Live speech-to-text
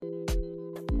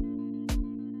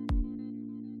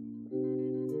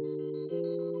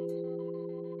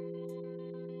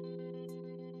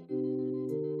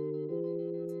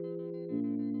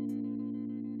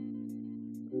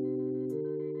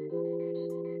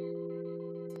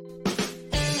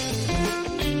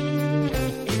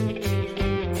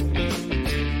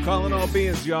all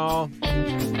beings, y'all.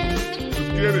 Let's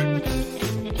get it.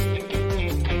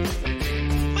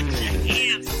 Put your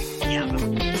hands together.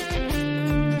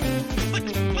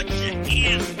 Put your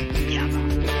hands together.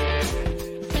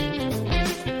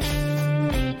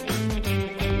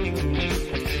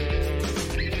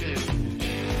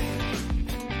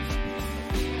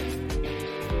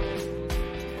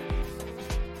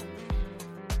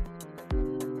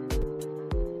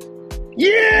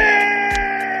 Yeah!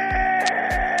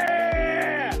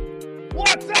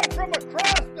 What's up from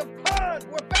across the pond?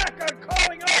 We're back on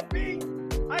Calling All Beings.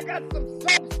 I got some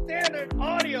substandard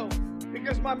audio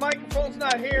because my microphone's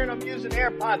not here and I'm using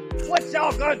AirPods. What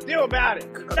y'all gonna do about it?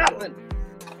 Nothing.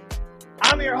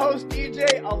 I'm your host,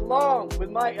 DJ, along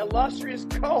with my illustrious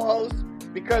co-host,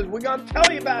 because we're gonna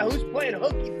tell you about who's playing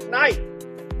hooky tonight.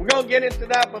 We're gonna get into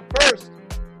that, but first,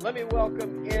 let me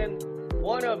welcome in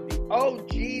one of the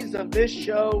OGs of this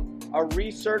show, a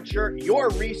researcher, your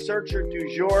researcher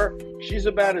du jour. She's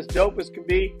about as dope as can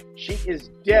be. She is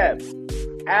Deb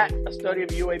at A Study of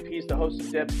UAPs, the host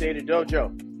of Deb's Data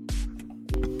Dojo.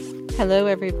 Hello,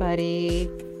 everybody.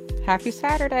 Happy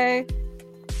Saturday.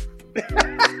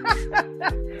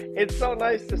 It's so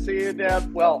nice to see you,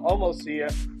 Deb. Well, almost see you.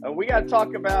 We got to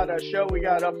talk about a show we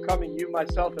got upcoming, you,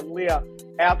 myself, and Leah,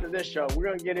 after this show. We're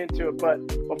going to get into it. But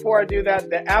before I do that,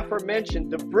 the aforementioned,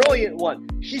 the brilliant one,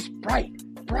 she's bright.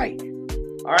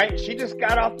 All right? She just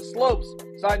got off the slopes,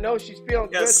 so I know she's feeling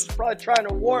good. She's probably trying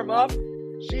to warm up.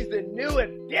 She's the new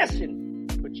addition.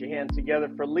 Put your hands together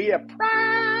for Leah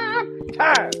Prime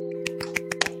Time.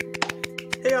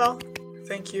 Hey, y'all.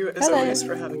 Thank you, as always,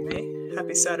 for having me.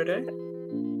 Happy Saturday.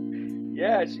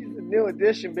 Yeah, she's the new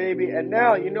addition, baby. And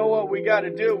now, you know what we got to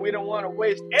do? We don't want to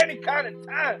waste any kind of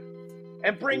time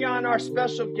and bring on our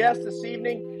special guest this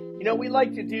evening. You know, we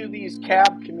like to do these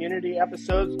CAB community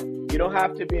episodes. You don't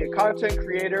have to be a content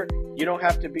creator. You don't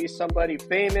have to be somebody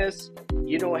famous.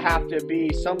 You don't have to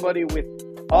be somebody with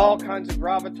all kinds of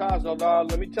gravitas. Although,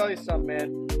 let me tell you something,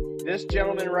 man. This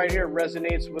gentleman right here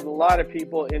resonates with a lot of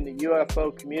people in the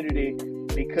UFO community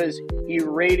because he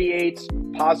radiates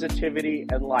positivity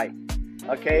and light.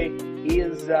 Okay? He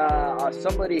is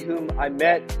somebody whom I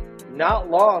met not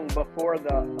long before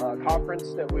the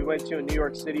conference that we went to in New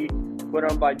York City, put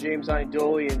on by James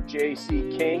Indoli and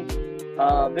J.C. King.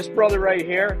 This brother right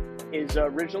here is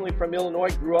originally from Illinois,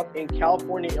 grew up in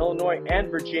California, Illinois, and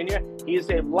Virginia. He is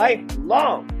a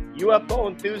lifelong UFO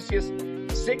enthusiast,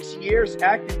 6 years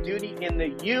active duty in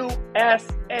the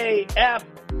USAF.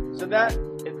 So that,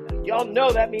 y'all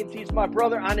know that means he's my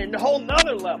brother on a whole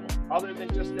nother level, other than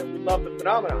just that we love the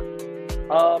phenomenon.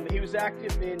 He was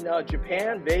active in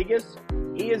Japan, Vegas.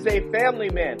 He is a family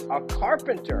man, a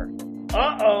carpenter.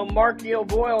 Marky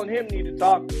O'Boyle and him need to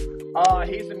talk.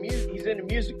 He's into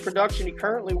music production. He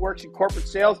currently works in corporate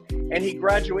sales, and he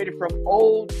graduated from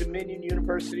Old Dominion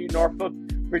University, Norfolk,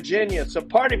 Virginia. So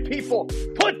party people,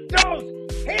 put those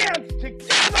hands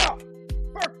together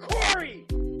for Corey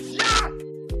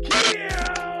Jacques-Kiel!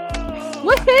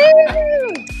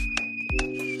 Woohoo!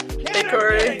 Hey,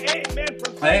 Corey. Amen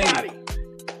from somebody.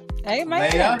 Hey, man.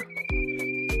 Leah,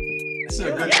 this is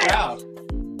a good crowd.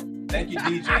 Thank you,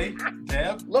 DJ,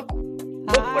 Deb. Look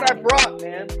what I brought,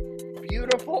 man.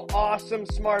 Beautiful, awesome,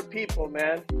 smart people,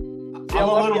 man.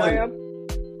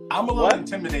 I'm a little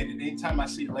intimidated anytime I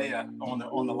see Leah on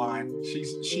the line.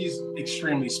 She's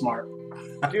extremely smart.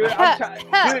 Dude,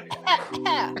 dude.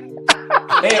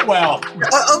 Hey, well,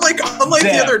 unlike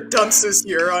the other dunces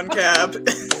here on CAB.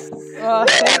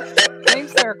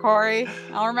 Thanks there, Corey.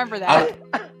 I'll remember that.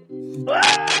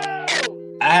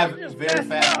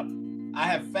 I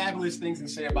have fabulous things to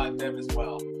say about Deb as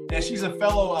well. And she's a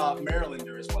fellow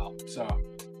Marylander as well. So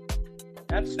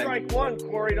that's strike one,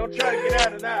 Corey. Don't try to get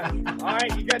out of that. All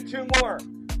right, you got two more.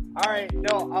 All right,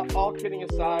 no, all kidding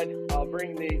aside, I'll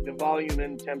bring the volume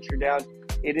and temperature down.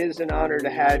 It is an honor to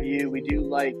have you. We do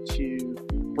like to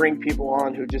bring people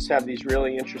on who just have these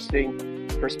really interesting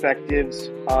perspectives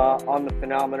on the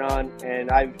phenomenon. And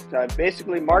I've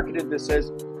basically marketed this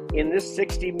as, in this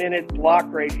 60-minute block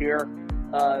right here,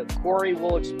 Corey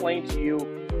will explain to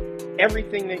you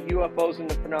everything that UFOs and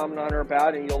the phenomenon are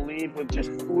about, and you'll leave with just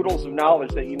oodles of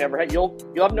knowledge that you never had. You'll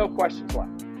have no questions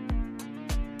left.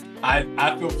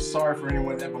 I feel sorry for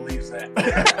anyone that believes that.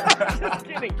 Just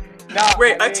kidding. No,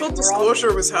 Wait, I told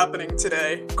Disclosure was happening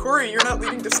today. Corey, you're not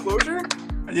leading Disclosure?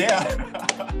 Yeah.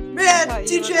 Man,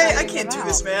 DJ, I can't do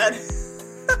this, man.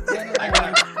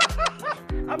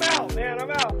 I'm out, man.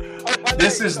 I'm out.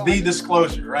 This is the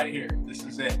Disclosure right here. This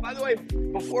is it. By the way,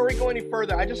 before we go any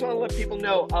further, I just want to let people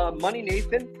know, Money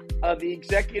Nathan, the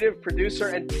executive producer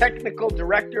and technical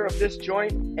director of this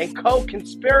joint and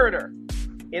co-conspirator,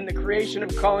 in the creation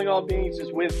of Calling All Beings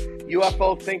is with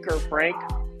UFO thinker Frank,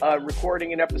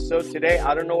 recording an episode today.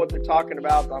 I don't know what they're talking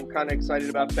about, but I'm kind of excited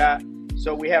about that.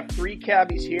 So we have 3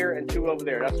 cabbies here and 2 over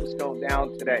there. That's what's going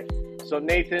down today. So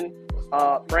Nathan,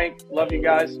 Frank, love you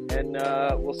guys, and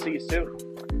we'll see you soon.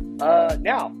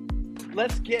 Now,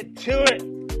 let's get to it.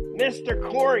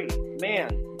 Mr. Corey,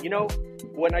 man, you know,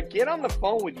 when I get on the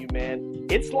phone with you, man,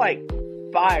 it's like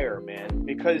fire, man,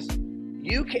 because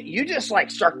you just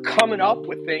like start coming up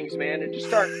with things, man, and just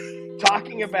start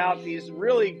talking about these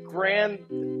really grand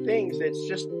things that's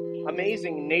just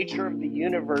amazing, nature of the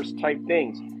universe type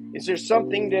things. Is there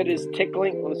something that is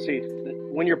tickling? Let's see.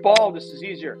 When you're bald, this is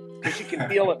easier because you can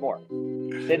feel it more.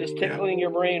 That is tickling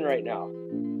your brain right now.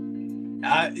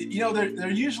 You know, there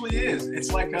usually is.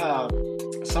 It's like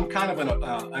some kind of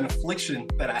an affliction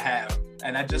that I have,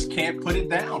 and I just can't put it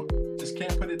down. Just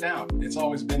can't put it down. It's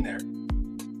always been there.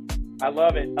 I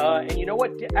love it. And you know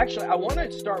what? Actually, I want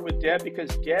to start with Deb because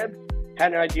Deb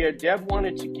had an idea. Deb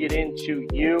wanted to get into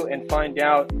you and find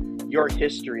out your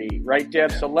history, right,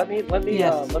 Deb? So let me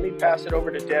pass it over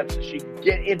to Deb so she can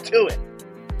get into it.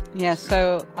 Yeah.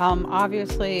 So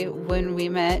obviously, when we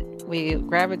met, we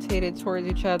gravitated towards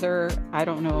each other. I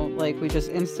don't know, like we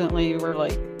just instantly were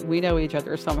like, we know each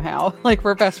other somehow. Like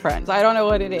we're best friends. I don't know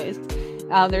what it is.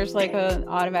 There's like an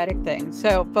automatic thing.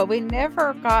 So, but we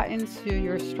never got into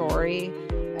your story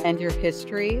and your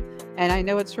history. And I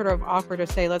know it's sort of awkward to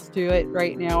say, let's do it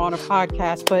right now on a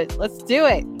podcast, but let's do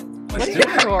it. Let's do it.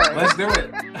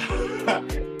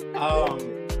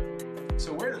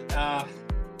 So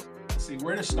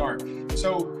where to start?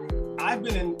 So I've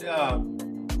been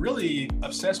really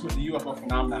obsessed with the UFO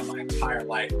phenomenon my entire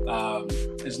life.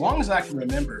 As long as I can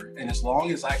remember and as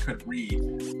long as I could read,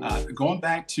 going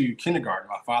back to kindergarten.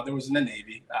 My father was in the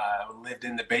Navy, lived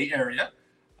in the Bay Area.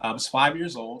 I was 5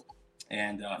 years old,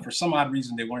 and for some odd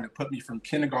reason, they wanted to put me from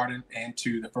kindergarten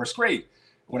into the first grade.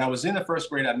 When I was in the first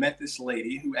grade, I met this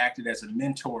lady who acted as a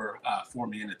mentor for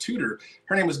me and a tutor.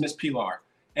 Her name was Miss Pilar,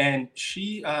 and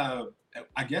she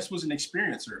I guess was an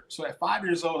experiencer. So at 5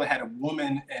 years old, I had a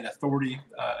woman in authority,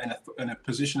 in a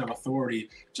position of authority,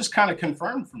 just kind of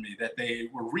confirmed for me that they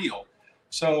were real.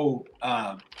 So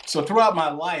throughout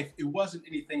my life, it wasn't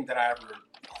anything that I ever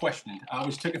questioned. I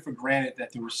always took it for granted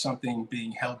that there was something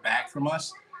being held back from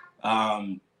us.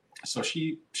 So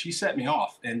she set me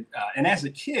off. And as a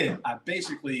kid, I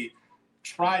basically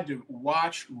tried to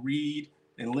watch, read,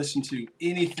 and listen to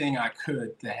anything I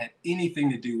could that had anything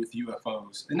to do with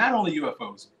UFOs. And not only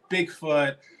UFOs,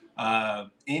 Bigfoot,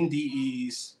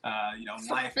 NDEs,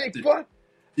 life. Bigfoot?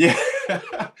 Yeah.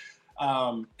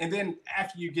 And then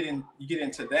after you get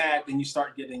into that, then you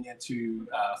start getting into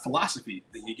philosophy.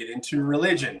 Then you get into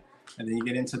religion, and then you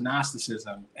get into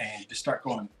Gnosticism, and you just start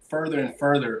going further and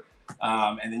further.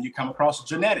 And then you come across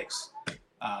genetics.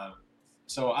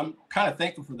 So I'm kind of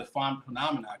thankful for the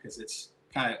phenomena because it's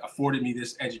kind of afforded me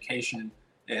this education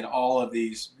in all of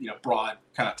these, broad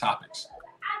kind of topics.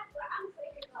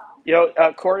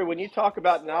 Corey, when you talk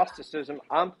about Gnosticism,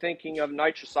 I'm thinking of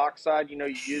nitrous oxide, you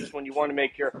use when you want to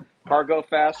make your car go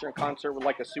faster in concert with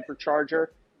like a supercharger.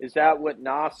 Is that what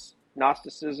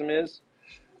Gnosticism is?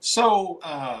 So,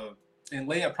 and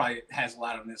Leah probably has a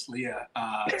lot on this, Leah.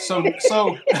 So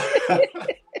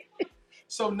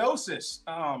Gnosis.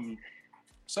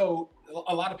 So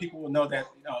a lot of people will know that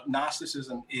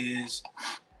Gnosticism is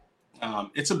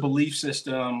it's a belief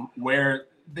system where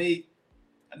the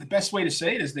best way to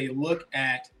say it is they look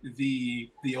at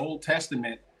the Old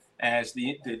Testament as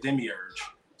the demiurge.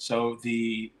 So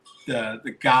the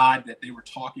God that they were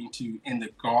talking to in the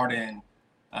garden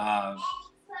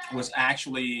was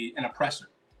actually an oppressor,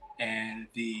 and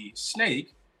the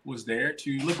snake was there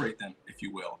to liberate them, if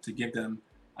you will, to give them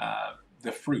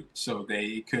the fruit so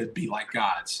they could be like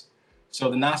gods.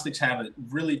 So the Gnostics have a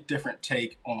really different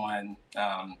take on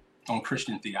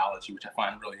Christian theology, which I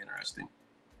find really interesting.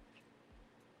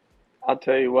 I'll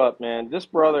tell you what, man, this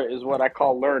brother is what I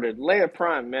call learned. Leah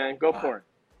Prime, man, go for it.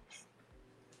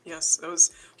 Yes, that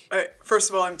was. First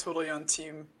of all, I'm totally on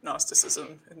team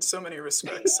Gnosticism in so many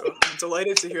respects. So I'm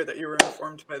delighted to hear that you were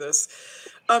informed by this.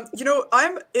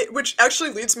 Which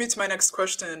actually leads me to my next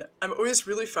question. I'm always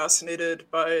really fascinated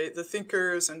by the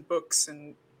thinkers and books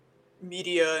and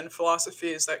media and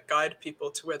philosophies that guide people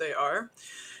to where they are.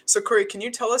 So Corey, can you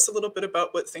tell us a little bit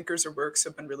about what thinkers or works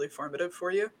have been really formative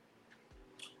for you?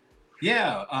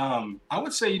 Yeah, I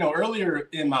would say, earlier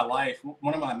in my life,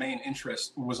 one of my main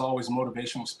interests was always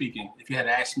motivational speaking. If you had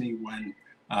asked me when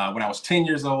I was 10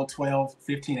 years old, 12,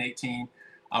 15, 18,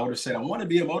 I would have said, I want to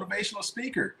be a motivational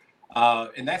speaker.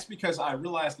 And that's because I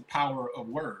realized the power of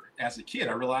word as a kid.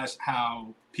 I realized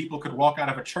how people could walk out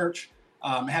of a church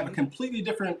have a completely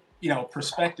different,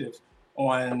 perspective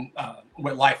on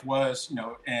what life was,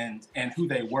 and who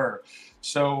they were.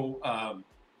 So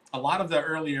a lot of the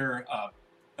earlier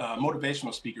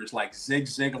motivational speakers like Zig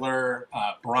Ziglar,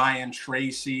 Brian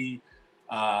Tracy,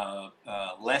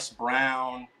 Les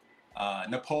Brown,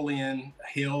 Napoleon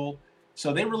Hill.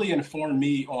 So they really informed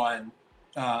me on,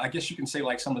 I guess you can say,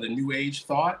 like some of the new age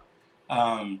thought.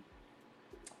 And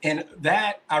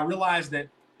that I realized that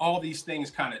all these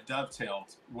things kind of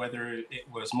dovetailed, whether it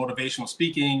was motivational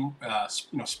speaking,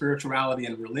 spirituality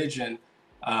and religion,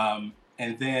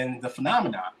 and then the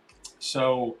phenomenon.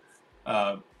 So,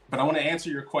 but I want to answer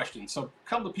your question. So a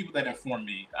couple of people that informed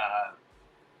me,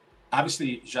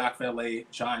 obviously Jacques Vallée,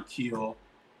 John Keel.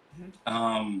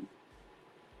 I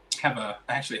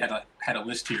actually had a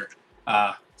list here.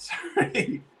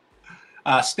 Sorry.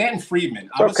 Stanton Friedman.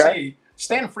 I would say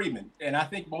Stanton Friedman, and I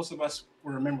think most of us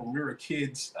will remember when we were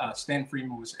kids, Stanton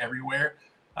Friedman was everywhere.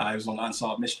 It was on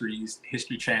Unsolved Mysteries,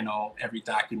 History Channel, every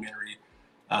documentary.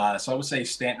 So I would say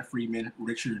Stanton Friedman,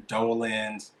 Richard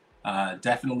Dolan,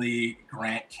 definitely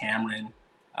Grant Cameron,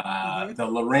 the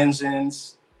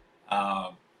Lorenzens,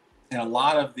 and a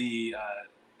lot of the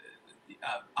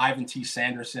Ivan T.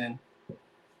 Sanderson.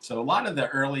 So a lot of the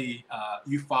early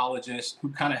ufologists who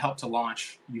kind of helped to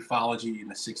launch ufology in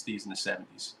the 60s and the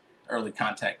 70s, early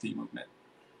contactee movement.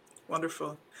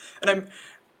 Wonderful. And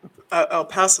I'll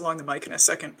pass along the mic in a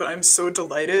second, but I'm so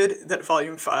delighted that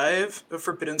Volume 5 of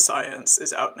Forbidden Science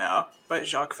is out now by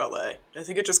Jacques Vallée. I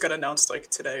think it just got announced like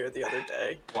today or the other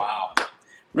day. Wow.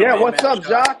 Yeah, what's up,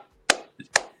 Jacques? Hey,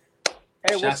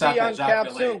 we'll Shouts see out you to on Jacques Cap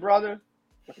Vallée. soon, brother.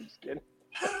 I'm just kidding.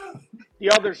 The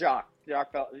other Jacques.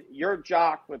 You're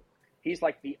Jacques, but he's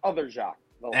like the other Jacques.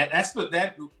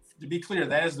 To be clear,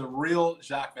 that is the real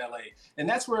Jacques Vallée. And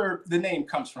that's where the name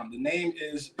comes from. The name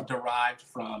is derived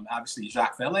from, obviously,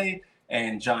 Jacques Vallée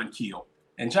and John Keel.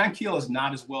 And John Keel is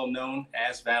not as well known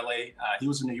as Vallée. He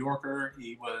was a New Yorker.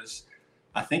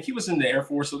 I think he was in the Air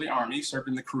Force or the Army, served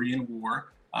in the Korean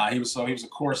War. He was a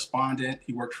correspondent.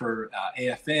 He worked for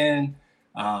AFN.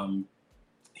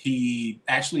 He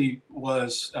actually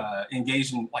was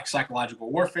engaged in like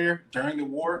psychological warfare during the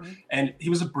war. And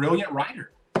he was a brilliant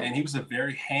writer. And he was a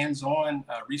very hands-on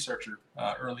researcher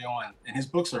early on. And his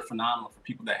books are phenomenal for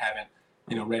people that haven't,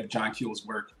 read John Keel's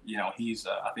work. He's,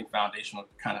 I think, foundational to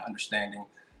kind of understanding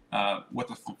what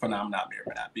the phenomenon may or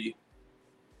may not be.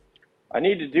 I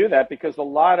need to do that because a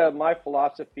lot of my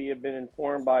philosophy have been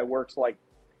informed by works like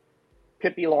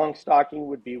Pippi Longstocking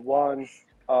would be one.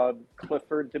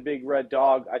 Clifford the Big Red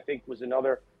Dog, I think, was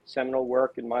another seminal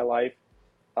work in my life.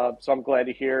 So I'm glad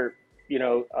to hear,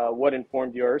 what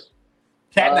informed yours.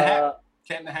 Cat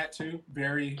in the Hat too.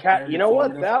 Very you know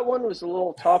what? That one was a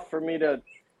little tough for me to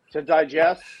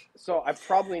digest. So I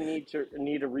probably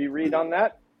need a reread on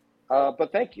that.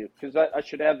 But thank you, because I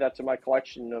should add that to my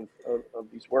collection of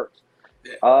these works.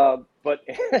 Yeah. But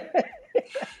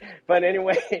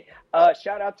anyway,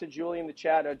 shout out to Julie in the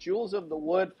chat. Jules of the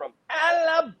Wood from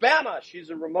Alabama. She's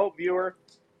a remote viewer.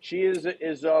 She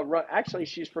actually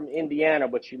she's from Indiana,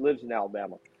 but she lives in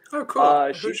Alabama. Oh,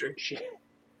 cool. Hoosier.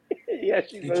 Yeah,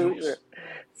 she's a Hoosier.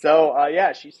 So,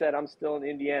 she said, I'm still an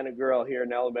Indiana girl here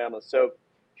in Alabama. So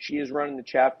she is running the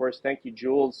chat for us. Thank you,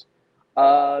 Jules.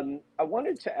 I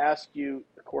wanted to ask you,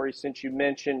 Corey, since you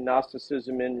mentioned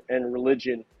Gnosticism and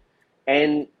religion,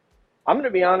 and I'm going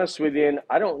to be honest with you, and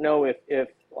I don't know if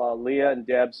Leah and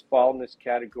Debs fall in this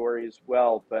category as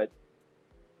well, but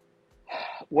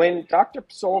when Dr.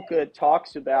 Psolka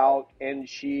talks about and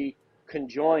she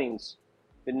conjoins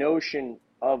the notion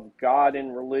of God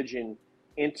and religion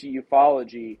into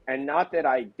ufology, and not that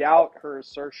I doubt her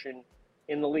assertion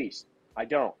in the least, I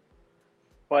don't.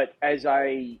 But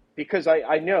because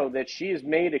I know that she has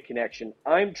made a connection,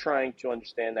 I'm trying to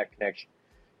understand that connection.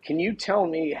 Can you tell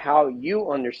me how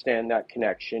you understand that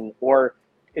connection, or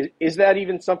is that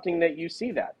even something that you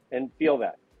see that and feel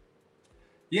that?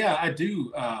 Yeah, I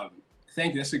do.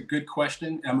 Think that's a good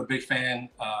question. I'm a big fan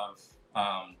of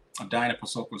Diana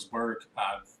Psolka's work.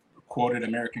 I've quoted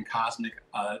American Cosmic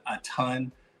a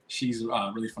ton. She's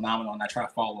really phenomenal, and I try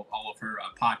to follow all of her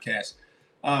podcasts.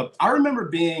 I remember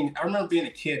being a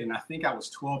kid, and I think I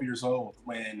was 12 years old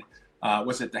when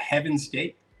was it the Heaven's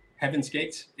Gates?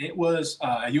 It was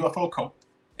a UFO cult,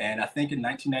 and I think in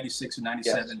 1996 or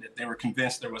 97 that they were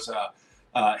convinced there was a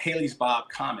Halley's Bob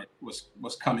comet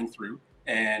was coming through,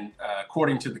 and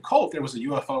according to the cult, there was a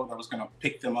UFO that was going to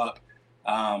pick them up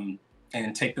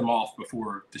and take them off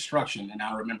before destruction. And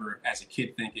I remember as a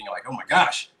kid thinking like, oh my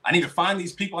gosh, I need to find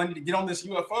these people. I need to get on this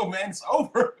UFO, man. It's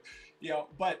over,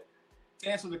 But to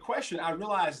answer the question, I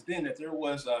realized then that there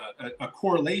was a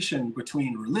correlation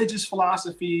between religious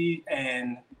philosophy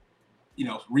and,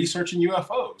 researching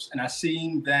UFOs. And I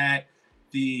seen that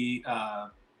the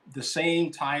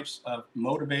same types of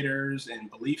motivators and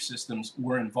belief systems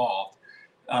were involved.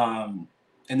 And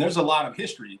there's a lot of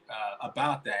history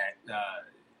about that.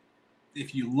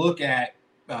 If you look at,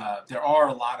 there are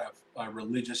a lot of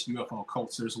religious UFO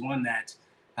cults. There's one that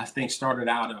I think started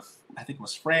out of, I think it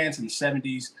was France in the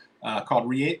 70s, called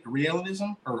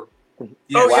Raelianism, or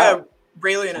Raelianism.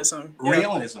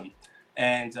 Raelianism,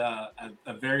 and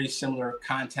a very similar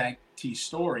contactee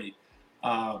story.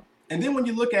 And then when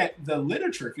you look at the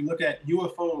literature, if you look at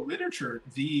UFO literature,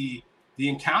 the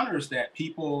encounters that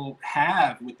people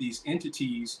have with these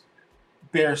entities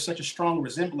bear such a strong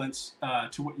resemblance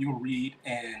to what you'll read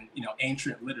in,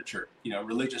 ancient literature,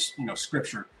 religious,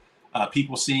 scripture.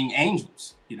 People seeing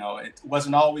angels. It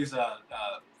wasn't always a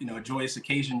joyous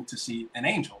occasion to see an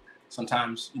angel.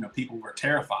 Sometimes, people were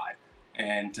terrified,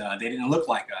 and they didn't look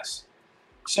like us.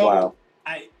 So Wow.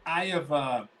 I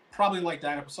have probably, like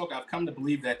Diana Pasulka, I've come to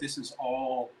believe that this is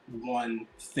all one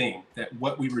thing. That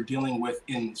what we were dealing with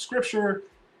in Scripture,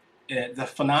 the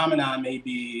phenomenon may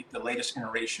be the latest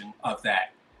iteration of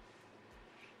that.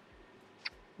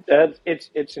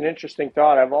 It's an interesting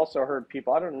thought. I've also heard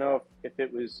people, I don't know if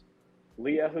it was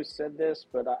Leah who said this,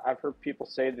 but I've heard people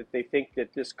say that they think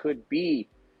that this could be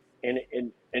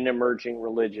an emerging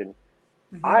religion.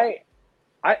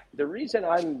 Mm-hmm. The reason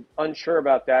I'm unsure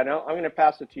about that, and I'm going to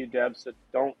pass it to you, Deb, so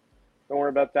don't worry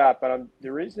about that. But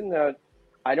the reason that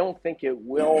I don't think it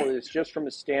will is just from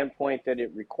a standpoint that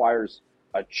it requires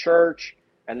a church,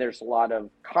 and there's a lot of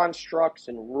constructs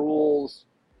and rules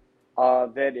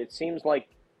that it seems like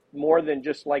more than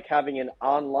just like having an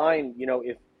online,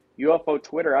 if UFO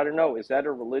Twitter, I don't know, is that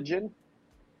a religion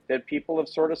that people have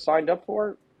sort of signed up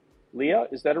for? Leah,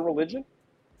 is that a religion?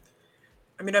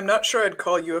 I mean, I'm not sure I'd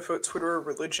call UFO Twitter a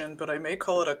religion, but I may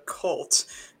call it a cult.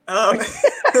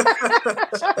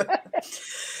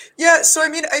 Yeah, so I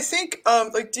mean, I think,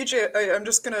 like DJ, I'm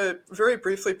just going to very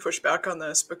briefly push back on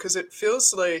this because it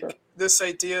feels like Sure. this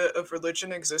idea of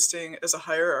religion existing as a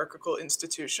hierarchical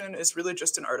institution is really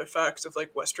just an artifact of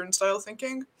like Western style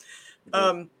thinking.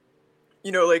 Mhm.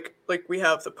 Like we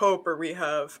have the Pope, or we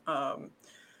have,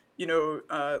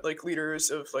 like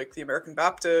leaders of like the American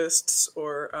Baptists,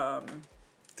 or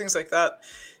things like that.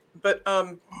 But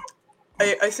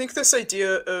I think this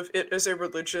idea of it as a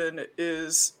religion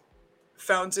is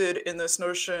founded in this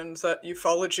notion that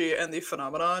ufology and the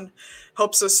phenomenon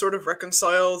helps us sort of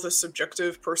reconcile the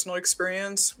subjective personal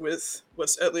experience with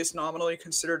what's at least nominally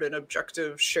considered an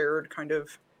objective, shared kind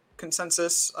of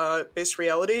consensus based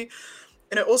reality.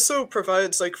 And it also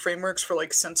provides like frameworks for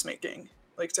like sense making,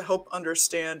 like to help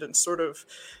understand and sort of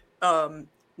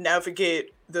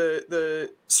navigate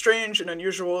the strange and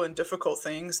unusual and difficult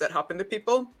things that happen to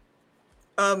people.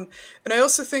 And I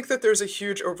also think that there's a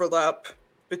huge overlap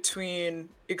between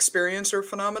experiencer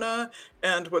phenomena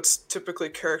and what's typically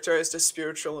characterized as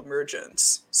spiritual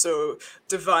emergence. So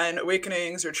divine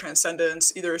awakenings or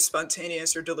transcendence, either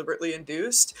spontaneous or deliberately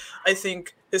induced, I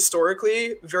think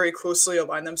historically very closely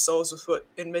align themselves with what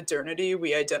in modernity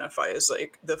we identify as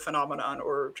like the phenomenon,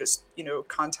 or just,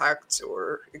 contact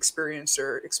or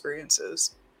experiencer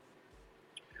experiences.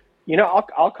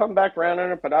 I'll come back around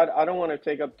on it, but I don't want to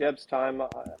take up Deb's time.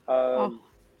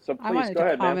 So I please wanted go to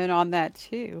ahead, ma'am. comment on that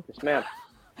too. Yes, ma'am.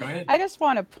 Go ahead. I just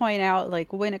want to point out,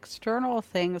 like, when external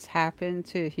things happen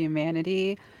to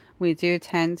humanity, we do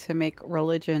tend to make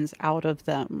religions out of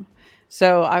them.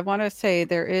 So I want to say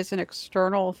there is an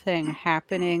external thing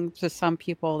happening to some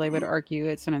people. They would argue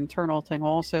it's an internal thing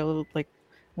also, like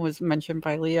was mentioned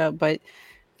by Leah, but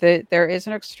there is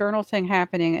an external thing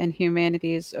happening, and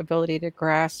humanity's ability to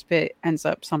grasp it ends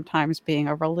up sometimes being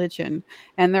a religion.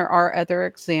 And there are other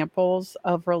examples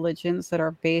of religions that are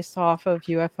based off of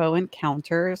UFO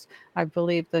encounters. I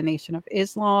believe the Nation of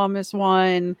Islam is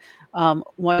one.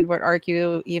 One would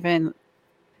argue even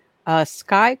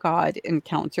sky god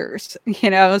encounters,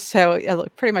 so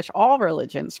pretty much all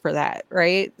religions for that,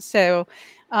 right? So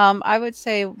I would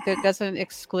say that doesn't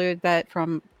exclude that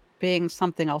from being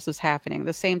something else is happening.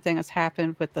 The same thing has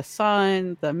happened with the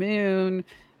sun, the moon,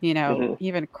 Mhm.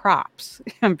 even crops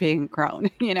being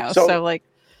grown, So, so like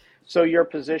so your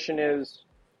position is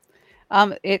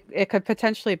it could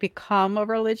potentially become a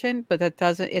religion, but that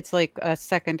doesn't, it's like a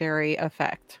secondary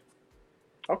effect.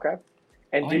 okay.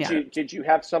 And Oh, did yeah. you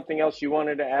have something else you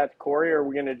wanted to add, Corey? Or are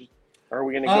we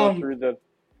gonna go Um, through the?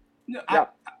 No, Yeah.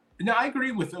 I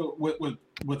agree with what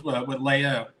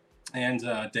Leia and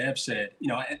Deb said.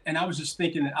 And I was just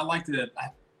thinking,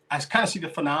 I I kind of see the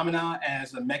phenomena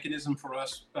as a mechanism for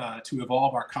us to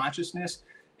evolve our consciousness.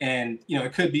 And,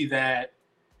 it could be that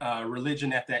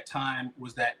religion at that time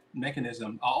was that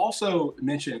mechanism. I'll also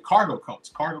mention cargo cults.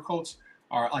 Cargo cults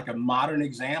are like a modern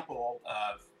example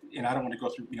of, and I don't want to go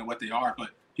through, what they are,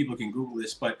 but people can Google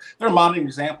this, but they're a modern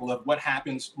example of what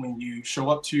happens when you show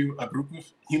up to a group of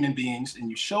human beings and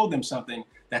you show them something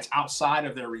that's outside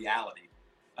of their reality.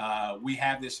 We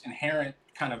have this inherent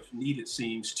kind of need, it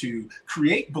seems, to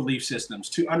create belief systems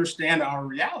to understand our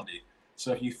reality.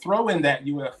 So if you throw in that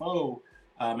UFO,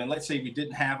 and let's say we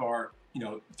didn't have our,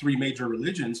 3 major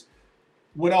religions,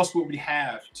 what else would we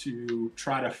have to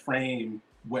try to frame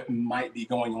what might be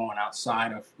going on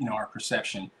outside of, our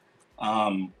perception?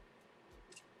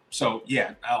 So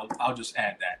yeah, I'll just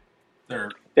add that.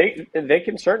 They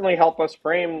can certainly help us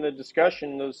frame the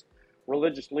discussion, those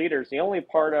religious leaders. The only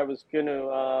part I was going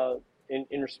to,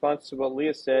 in response to what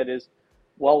Leah said, is,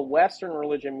 while Western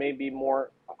religion may be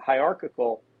more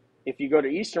hierarchical, if you go to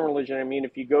Eastern religion,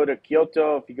 if you go to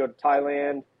Kyoto, if you go to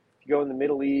Thailand, if you go in the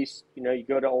Middle East, you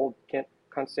go to old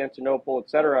Constantinople,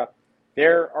 etc.,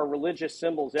 there are religious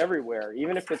symbols everywhere.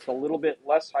 Even if it's a little bit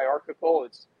less hierarchical,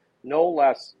 it's no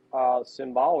less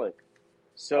symbolic.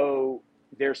 So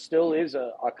there still is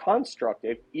a construct,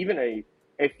 even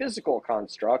a physical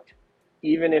construct,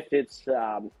 even if it's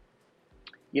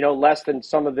less than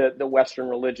some of the Western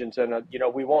religions, and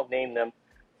we won't name them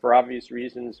for obvious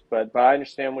reasons, but I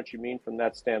understand what you mean from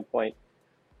that standpoint.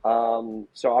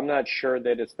 So I'm not sure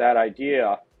that it's that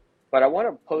idea, but I want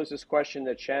to pose this question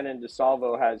that Shannon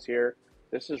DeSalvo has here.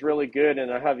 This is really good,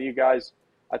 and I have you guys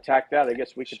attack that. I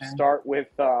guess we could start with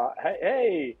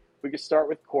we could start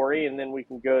with Corey, and then we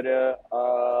can go to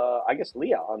I guess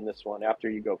Leah on this one after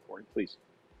you go, Corey, please.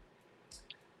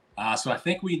 So I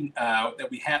think that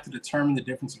we have to determine the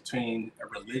difference between a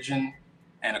religion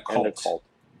and a cult.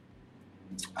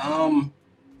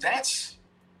 That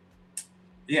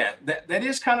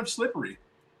is kind of slippery.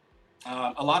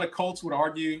 A lot of cults would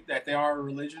argue that they are a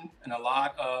religion, and a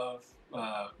lot of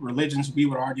religions, we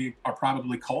would argue, are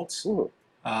probably cults.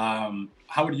 How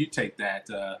would you take that,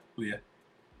 Leah?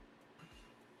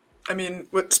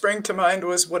 What sprang to mind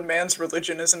was one man's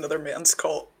religion is another man's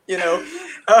cult.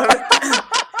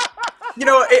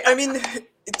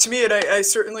 To me, I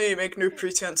certainly make no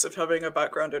pretense of having a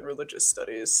background in religious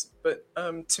studies, but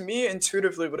to me,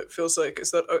 intuitively, what it feels like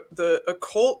is that a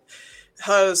cult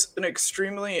has an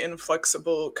extremely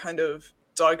inflexible, kind of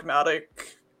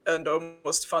dogmatic and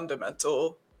almost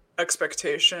fundamental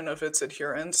expectation of its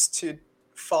adherents to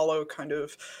follow kind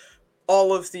of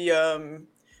all of the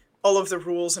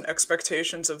rules and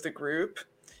expectations of the group.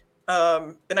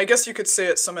 And I guess you could say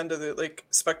at some end of the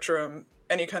spectrum,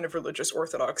 any kind of religious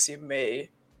orthodoxy may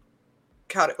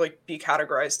be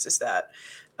categorized as that.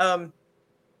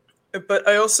 But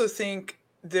I also think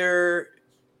their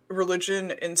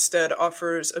religion instead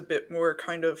offers a bit more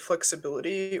kind of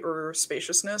flexibility or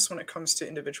spaciousness when it comes to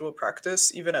individual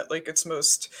practice, even at its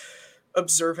most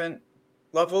observant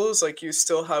levels. You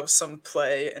still have some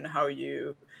play in how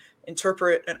you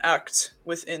interpret and act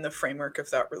within the framework of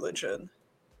that religion.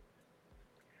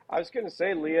 I was going to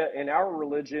say, Leah, in our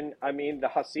religion, the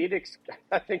Hasidics,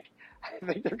 I think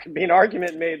there could be an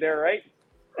argument made there, right?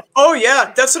 Oh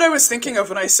yeah, that's what I was thinking of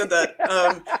when I said that.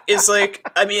 Is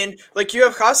you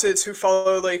have Hasids who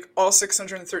follow all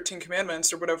 613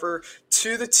 commandments or whatever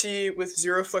to the T with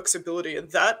zero flexibility,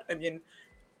 and that,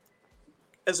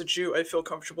 as a Jew, I feel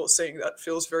comfortable saying that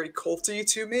feels very culty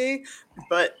to me,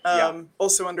 but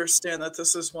also understand that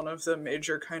this is one of the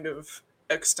major kind of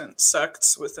extant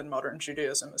sects within modern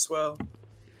Judaism as well.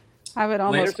 I would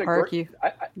almost argue.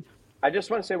 I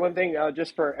just want to say one thing,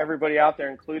 just for everybody out there,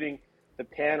 including the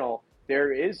panel.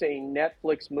 There is a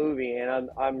Netflix movie, and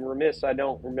I'm remiss, I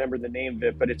don't remember the name of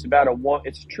it, but it's about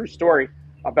it's a true story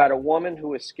about a woman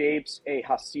who escapes a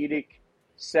Hasidic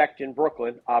sect in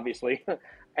Brooklyn, obviously,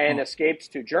 and escapes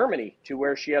to Germany, to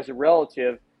where she has a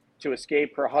relative to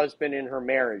escape her husband in her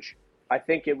marriage. I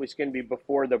think it was going to be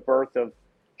before the birth of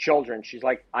children. She's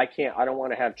like, I don't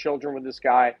want to have children with this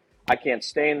guy. I can't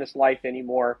stay in this life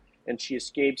anymore. And she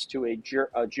escapes to a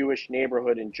Jewish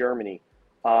neighborhood in Germany.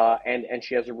 And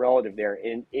she has a relative there.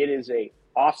 And it is a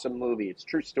awesome movie. It's a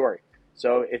true story.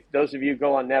 So if those of you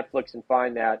go on Netflix and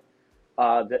find that,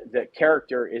 the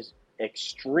character is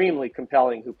extremely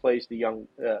compelling who plays the young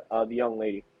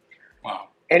lady. Wow.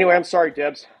 Anyway, I'm sorry,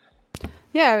 Debs.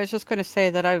 Yeah, I was just going to say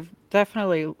that I've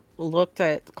definitely looked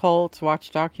at cults,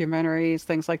 watched documentaries,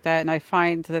 things like that, and I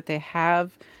find that they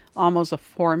have almost a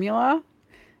formula.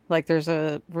 There's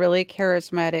a really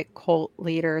charismatic cult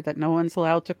leader that no one's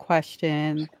allowed to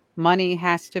question. money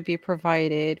has to be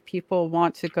provided. People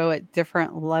want to go at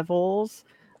different levels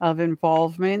of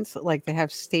involvement, like they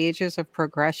have stages of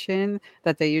progression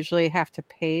that they usually have to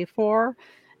pay for.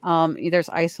 There's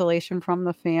isolation from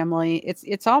the family.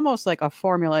 It's almost like a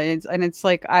formula, and it's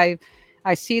like I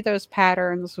see those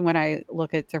patterns when I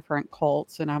look at different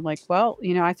cults, and I'm like, well,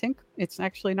 I think it's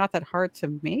actually not that hard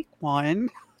to make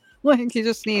one. Like you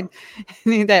just need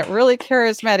that really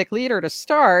charismatic leader to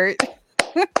start.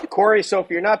 Corey, so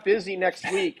if you're not busy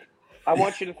next week, I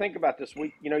want you to think about this.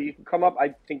 You can come up.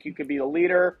 I think you could be the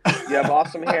leader. You have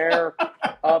awesome hair.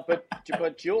 But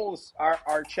Jules,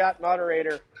 our chat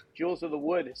moderator, Jules of the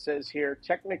Wood, says here,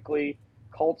 technically,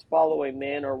 cults follow a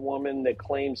man or woman that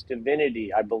claims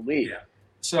divinity, I believe. Yeah.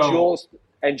 So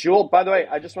Jules, by the way,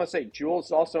 I just want to say, Jules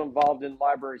is also involved in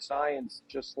library science,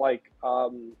 just like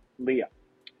Leah.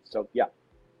 So, yeah.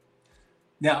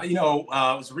 Now,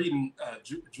 I was reading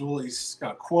Julie's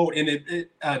quote, and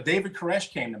David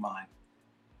Koresh came to mind.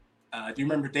 Do you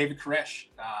remember David Koresh?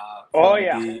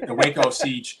 The Waco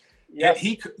siege. Yes.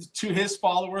 To his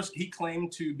followers, he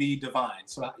claimed to be divine.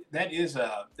 So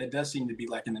that does seem to be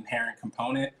like an inherent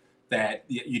component, that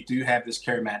you do have this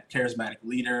charismatic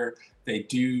leader. They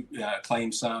do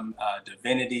claim some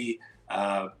divinity.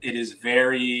 It is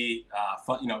very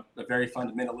very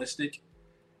fundamentalistic.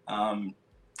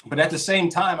 But at the same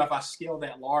time, if I scale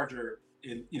that larger,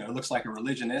 it looks like a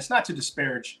religion. And it's not to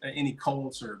disparage any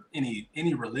cults or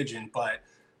any religion, but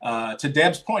to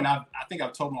Deb's point, I think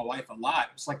I've told my wife a lot.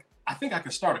 It's like, I think I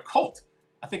could start a cult.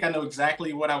 I think I know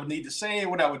exactly what I would need to say,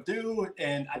 what I would do.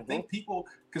 And I think people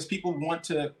want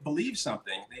to believe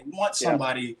something. They want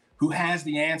somebody who has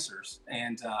the answers.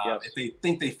 And if they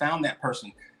think they found that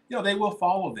person, they will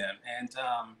follow them. And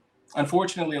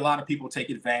unfortunately, a lot of people take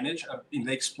advantage of,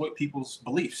 they exploit people's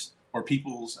beliefs or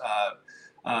people's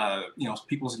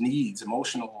needs,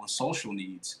 emotional and social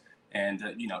needs. And,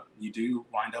 you do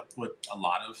wind up with a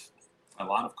lot of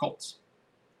cults.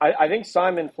 I think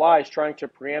Simon Fly is trying to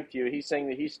preempt you. He's saying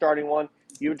that he's starting one.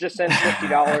 You just sent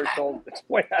 $50. So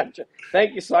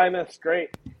thank you, Simon. It's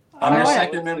great. I'm your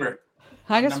second member.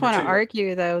 I just want to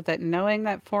argue, though, that knowing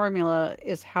that formula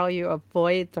is how you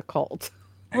avoid the cult.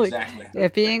 Exactly.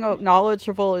 If being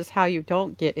knowledgeable is how you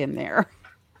don't get in there.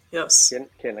 Yes.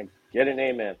 Can I get an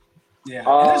amen? Yeah.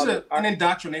 There's an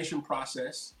indoctrination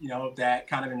process, that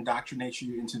kind of indoctrinates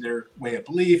you into their way of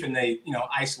belief, and they,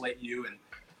 isolate you, and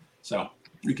so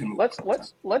we can move.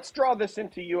 Let's draw this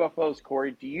into UFOs,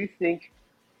 Corey. Do you think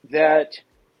that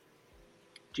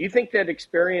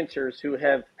experiencers who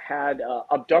have had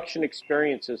abduction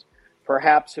experiences,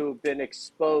 perhaps who have been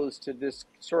exposed to this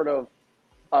sort of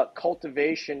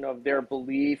cultivation of their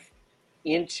belief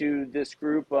into this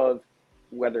group of,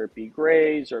 whether it be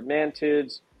greys or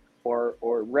mantids or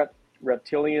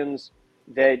reptilians,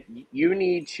 that you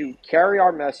need to carry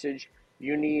our message,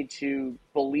 you need to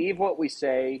believe what we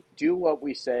say, do what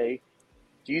we say?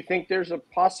 Do you think there's a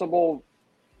possible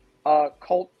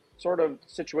cult sort of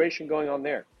situation going on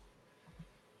there?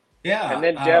 Yeah. And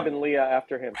then Deb and Leah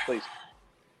after him, please.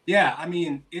 Yeah, I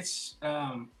mean, it's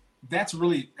that's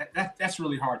really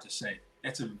hard to say.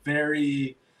 It's a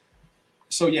very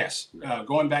yes.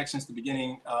 Going back since the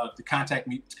beginning of the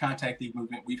contactee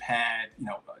movement, we've had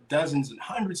dozens and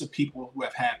hundreds of people who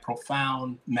have had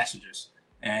profound messages,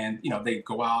 and they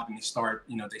go out and they start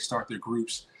their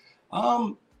groups.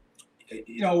 I'm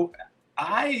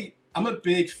a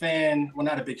big fan. Well,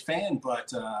 not a big fan,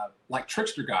 but like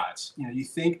trickster gods. You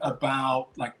think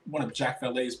about like one of Jack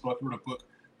Vallet's wrote a book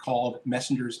called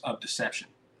Messengers of Deception.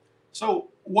 So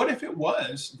what if it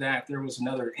was that there was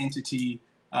another entity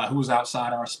who was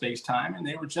outside our space-time, and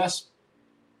they were just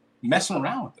messing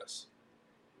around with us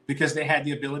because they had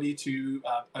the ability to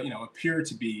appear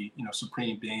to be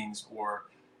supreme beings or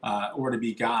to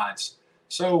be gods.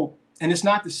 So, and it's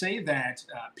not to say that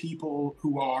people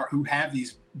who have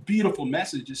these beautiful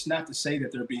messages, it's not to say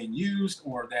that they're being used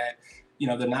or that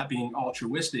they're not being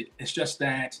altruistic. It's just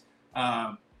that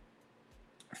I'm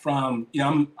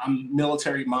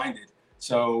military minded,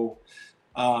 so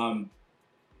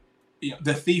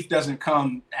the thief doesn't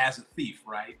come as a thief,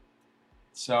 right?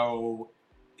 So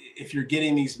if you're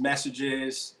getting these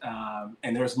messages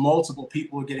and there's multiple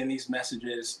people getting these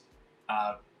messages,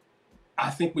 I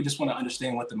think we just want to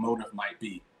understand what the motive might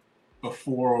be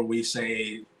before we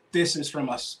say this is from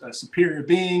a superior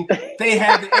being. They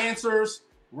have the answers.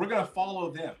 We're going to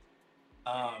follow them.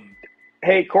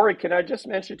 Hey, Corey, can I just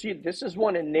mention to you, this is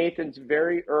one of Nathan's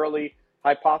very early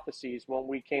hypotheses when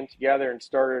we came together and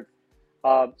started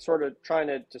sort of trying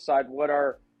to decide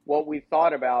what we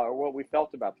thought about or what we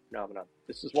felt about the phenomenon.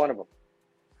 This is one of them.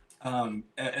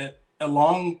 a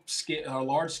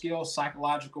large scale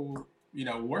psychological,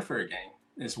 warfare game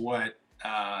is what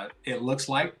it looks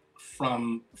like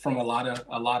from a lot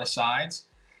of sides.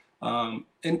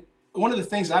 And one of the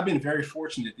things I've been very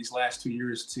fortunate these last 2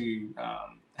 years to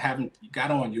haven't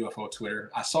got on UFO Twitter.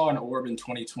 I saw an orb in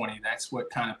 2020. That's what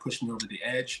kind of pushed me over the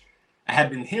edge. I had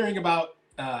been hearing about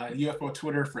UFO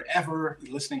Twitter forever,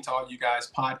 listening to all you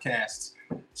guys' podcasts.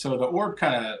 So the orb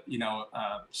kind of,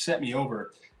 set me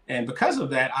over. And because of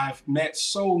that, I've met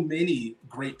so many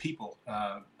great people.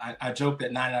 I joke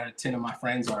that 9 out of 10 of my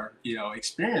friends are,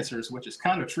 experiencers, which is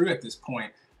kind of true at this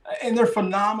point. And they're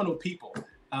phenomenal people.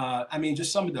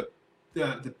 Just some of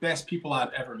the best people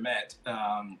I've ever met.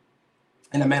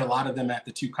 And I met a lot of them at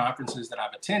the 2 conferences that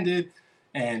I've attended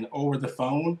and over the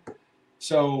phone.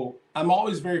 So I'm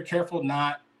always very careful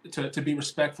not to be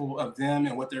respectful of them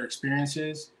and what their experience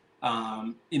is.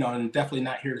 And definitely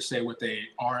not here to say what they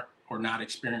aren't or not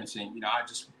experiencing.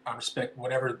 I respect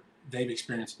whatever they've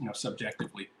experienced,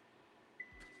 subjectively.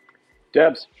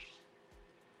 Debs.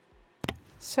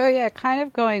 So yeah, kind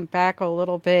of going back a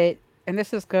little bit, and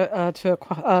this is to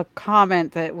a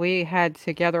comment that we had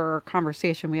together, or a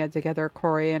conversation we had together,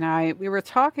 Corey and I. We were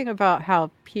talking about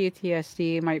how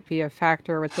PTSD might be a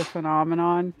factor with the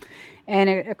phenomenon, and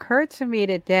it occurred to me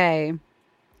today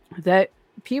that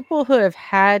people who have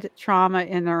had trauma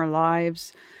in their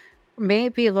lives may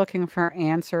be looking for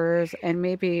answers and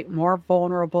may be more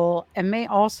vulnerable and may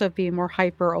also be more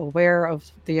hyper aware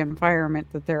of the environment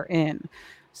that they're in.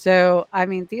 So,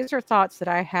 these are thoughts that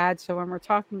I had. So when we're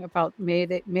talking about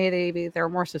maybe they're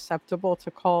more susceptible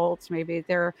to cults, maybe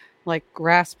they're like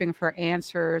grasping for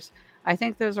answers. I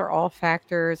think those are all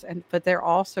factors, but they're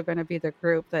also going to be the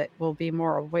group that will be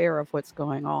more aware of what's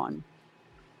going on.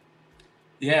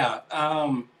 Yeah,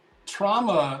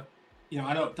 trauma.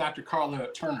 I know Dr.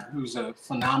 Carla Turner, who's a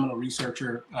phenomenal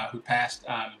researcher who passed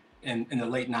in the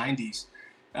late 90s.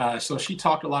 So she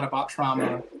talked a lot about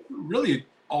trauma. Really,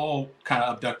 all kind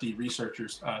of abductee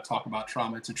researchers talk about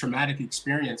trauma. It's a traumatic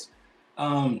experience.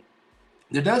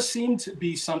 There does seem to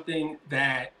be something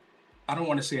that, I don't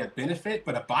want to say a benefit,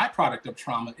 but a byproduct of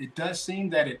trauma. It does seem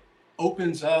that it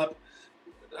opens up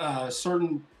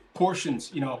certain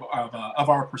portions, of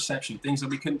our perception, things that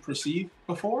we couldn't perceive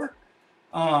before.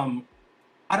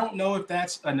 I don't know if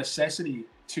that's a necessity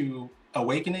to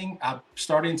awakening. I'm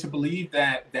starting to believe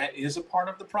that is a part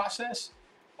of the process.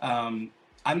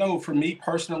 I know for me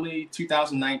personally,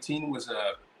 2019 was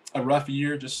a rough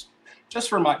year, just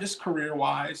for just career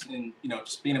wise, and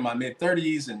just being in my mid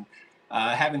 30s and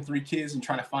having 3 kids and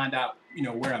trying to find out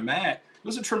where I'm at. It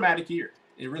was a traumatic year.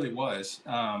 It really was.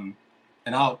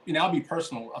 And I'll be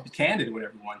personal. I'll be candid with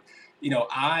everyone.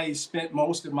 I spent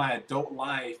most of my adult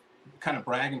life kind of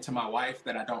bragging to my wife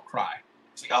that I don't cry.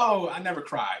 It's like, oh, I never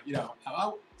cry.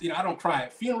 I don't cry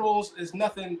at funerals. There's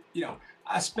nothing.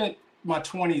 I spent my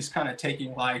 20s kind of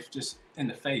taking life just in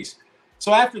the face.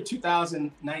 So after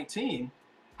 2019,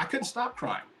 I couldn't stop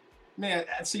crying. Man,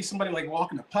 I'd see somebody like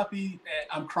walking a puppy, and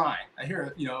I'm crying. I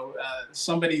hear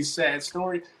somebody's sad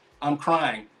story, I'm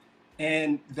crying.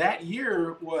 And that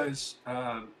year was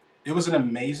it was an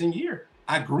amazing year.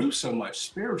 I grew so much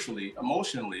spiritually,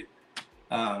 emotionally.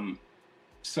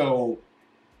 So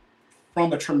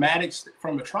from a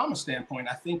trauma standpoint,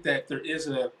 I think that there is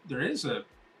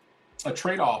a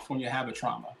trade-off when you have a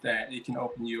trauma, that it can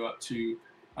open you up to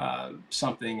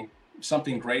something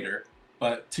greater.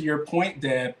 But to your point,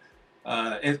 Deb,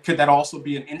 could that also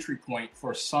be an entry point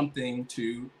for something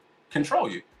to control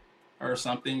you or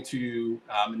something to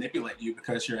manipulate you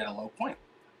because you're at a low point?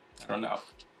 I don't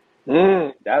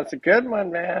know. That's a good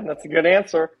one, man. That's a good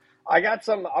answer. I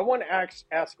want to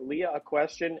ask Leah a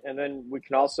question, and then we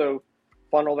can also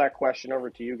funnel that question over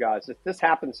to you guys. If this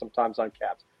happens sometimes on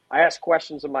Caps, I ask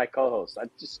questions of my co-hosts.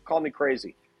 Just call me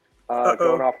crazy,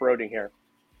 going off-roading here.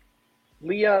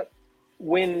 Leah,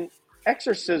 when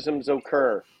exorcisms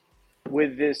occur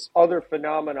with this other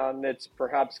phenomenon that's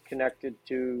perhaps connected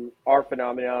to our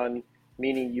phenomenon,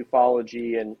 meaning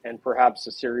ufology, and perhaps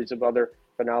a series of other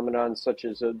phenomenons such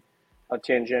as a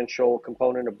tangential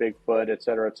component of Bigfoot, et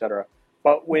cetera, et cetera.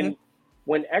 But when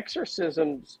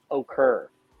exorcisms occur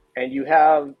and you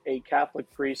have a Catholic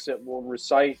priest that will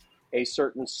recite a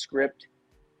certain script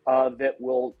that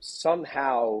will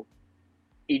somehow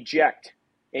eject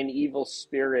an evil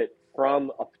spirit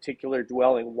from a particular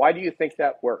dwelling, why do you think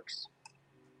that works?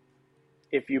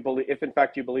 If in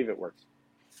fact you believe it works.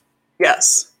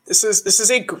 Yes, this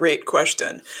is a great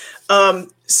question.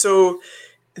 So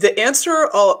the answer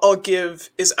I'll give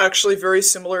is actually very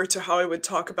similar to how I would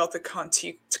talk about the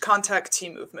contact T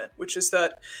movement, which is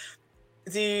that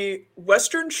the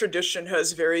Western tradition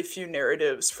has very few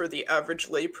narratives for the average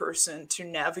layperson to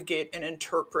navigate and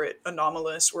interpret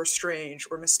anomalous or strange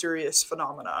or mysterious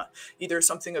phenomena, either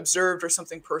something observed or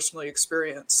something personally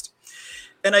experienced.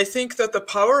 And I think that the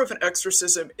power of an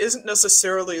exorcism isn't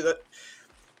necessarily that,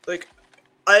 like,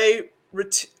 I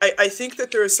think that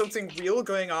there is something real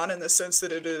going on in the sense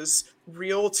that it is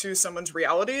real to someone's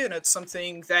reality, and it's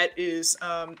something that is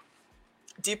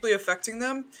deeply affecting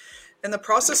them. And the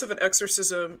process of an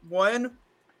exorcism, one,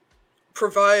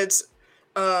 provides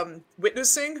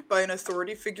witnessing by an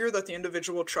authority figure that the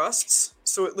individual trusts.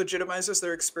 So it legitimizes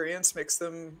their experience, makes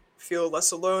them feel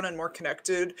less alone and more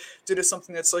connected due to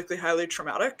something that's likely highly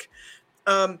traumatic.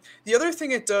 The other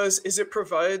thing it does is it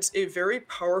provides a very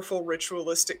powerful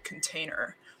ritualistic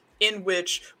container in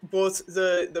which both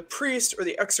the priest or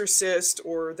the exorcist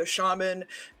or the shaman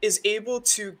is able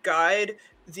to guide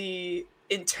the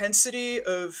intensity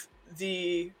of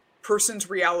the person's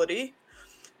reality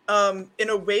in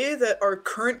a way that our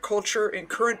current culture and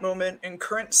current moment and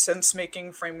current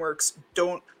sense-making frameworks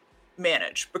don't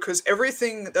manage, because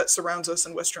everything that surrounds us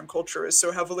in Western culture is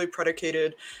so heavily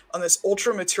predicated on this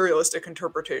ultra-materialistic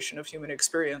interpretation of human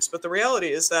experience. But the reality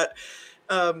is that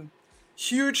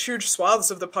huge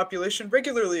swaths of the population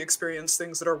regularly experience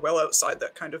things that are well outside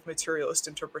that kind of materialist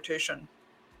interpretation.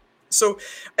 So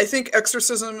I think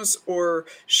exorcisms or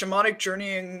shamanic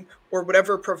journeying or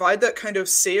whatever provide that kind of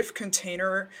safe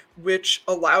container which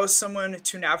allows someone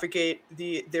to navigate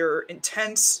their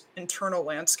intense internal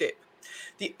landscape.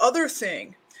 The other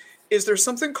thing is there's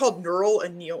something called neural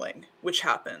annealing, which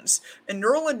happens. And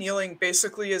neural annealing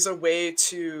basically is a way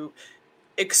to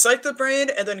excite the brain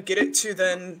and then get it to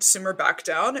then simmer back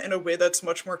down in a way that's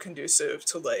much more conducive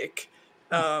to like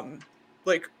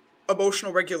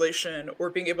emotional regulation or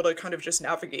being able to kind of just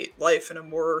navigate life in a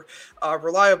more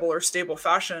reliable or stable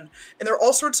fashion. And there are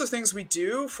all sorts of things we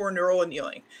do for neural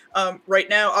annealing. Right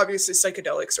now, obviously,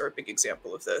 psychedelics are a big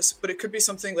example of this, but it could be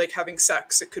something like having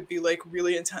sex. It could be like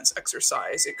really intense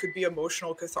exercise. It could be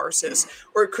emotional catharsis,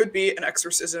 or it could be an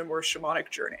exorcism or a shamanic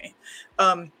journey.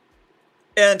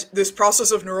 And this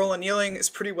process of neural annealing is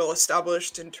pretty well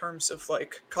established in terms of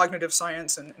like cognitive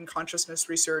science and consciousness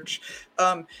research.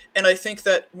 And I think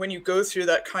that when you go through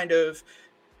that kind of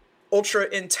ultra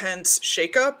intense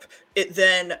shakeup, it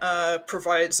then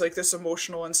provides like this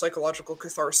emotional and psychological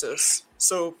catharsis.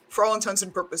 So for all intents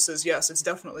and purposes, yes, it's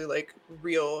definitely like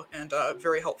real and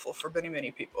very helpful for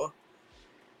many people.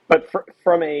 But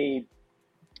from a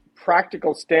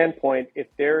practical standpoint, if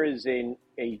there is a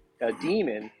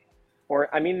demon,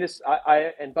 or I mean this,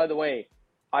 and by the way,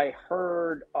 I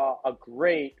heard a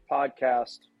great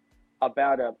podcast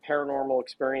about a paranormal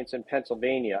experience in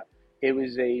Pennsylvania. It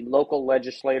was a local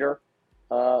legislator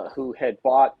who had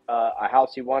bought a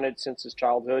house he wanted since his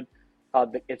childhood.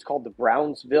 It's called the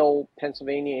Brownsville,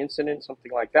 Pennsylvania incident,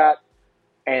 something like that.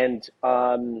 And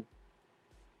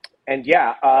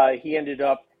he ended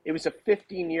up, it was a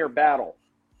 15-year battle,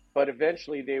 but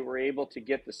eventually they were able to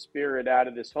get the spirit out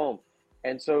of this home.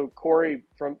 And so, Corey,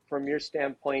 from your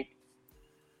standpoint,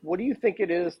 what do you think it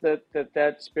is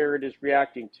that spirit is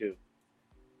reacting to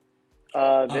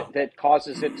that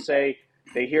causes it to say,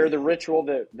 they hear the ritual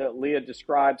that Leah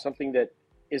described, something that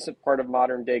isn't part of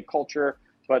modern day culture,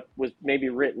 but was maybe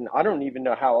written. I don't even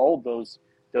know how old those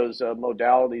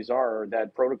modalities are, or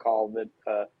that protocol.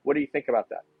 What do you think about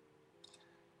that?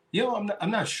 I'm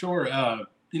not sure.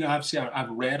 Obviously I've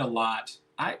read a lot.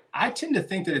 I tend to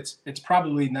think that it's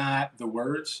probably not the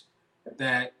words,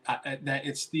 that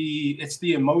it's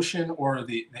the emotion or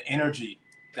the energy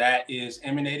that is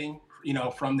emanating,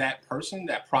 from that person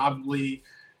that probably,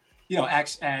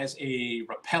 acts as a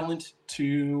repellent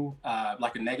to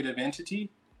like a negative entity.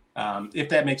 If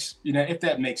that makes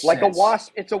sense. Like a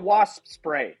wasp, it's a wasp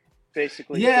spray,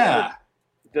 basically. Yeah.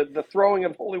 The throwing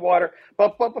of holy water.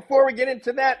 But before we get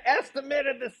into that estimate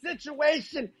of the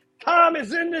situation, Tom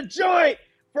is in the joint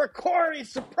for Corey's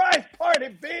surprise party,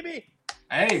 baby.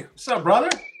 Hey, what's up, brother?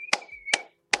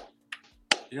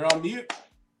 You're on mute.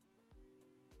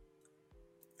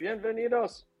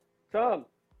 Bienvenidos, Tom.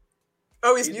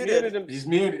 Oh, he's muted. He's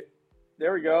muted.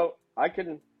 There we go.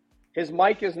 His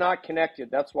mic is not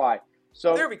connected. That's why.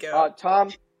 So there we go.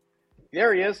 Tom,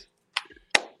 there he is.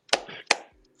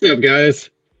 What's up, guys?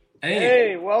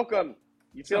 Hey, welcome.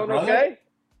 You feeling okay?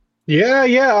 Yeah.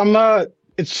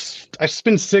 I've just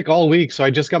been sick all week, so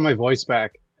I just got my voice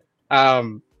back.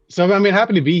 So I'm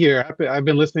happy to be here. I've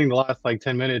been listening the last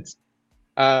 10 minutes.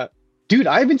 Dude,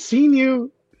 I haven't seen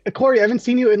you, Corey. I haven't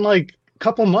seen you in a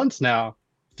couple months now,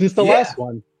 since the last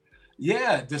one.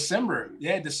 Yeah, December.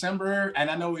 And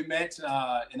I know we met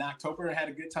in October and had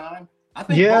a good time. I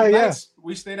think Yeah, both yeah. nights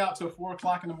we stayed out till 4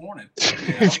 o'clock in the morning. You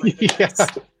know? Yeah.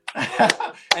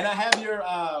 And I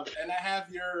have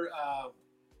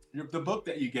the book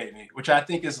that you gave me, which I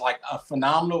think is like a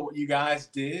phenomenal what you guys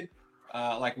did,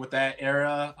 like with that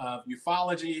era of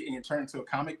ufology, and you turned it into a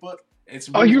comic book. It's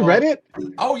Oh, really you well, read it?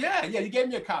 Oh yeah, you gave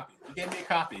me a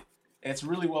copy. It's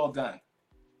really well done.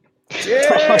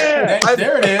 Yeah.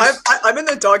 There it is. I'm in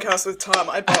the doghouse with Tom.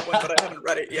 I bought one, but I haven't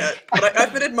read it yet. But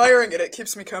I've been admiring it. It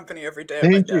keeps me company every day at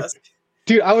my Thank you. desk.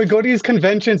 Dude, I would go to these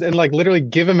conventions and like literally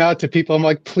give them out to people. I'm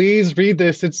like, please read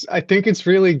this. I think it's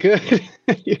really good.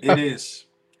 Yeah. It is.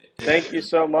 Thank you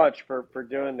so much for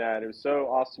doing that. It was so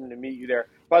awesome to meet you there.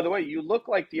 By the way, you look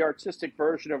like the artistic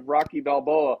version of Rocky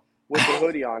Balboa with the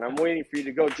hoodie on. I'm waiting for you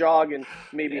to go jog and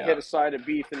maybe hit a side of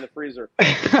beef in the freezer.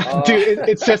 Dude,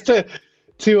 it's just to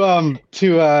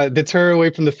deter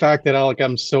away from the fact that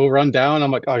I'm so run down.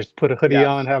 I'm like, I'll just put a hoodie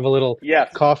on, have a little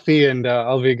Yes. coffee, and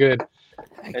I'll be good.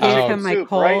 I And gave chicken him my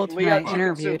soup, right? cold when Leah, I chicken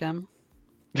interviewed soup. him.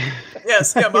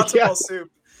 Yes, yeah, matzo Yeah. ball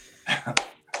soup.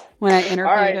 When I interviewed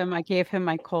right. him, I gave him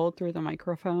my cold through the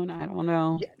microphone. I don't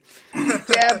know.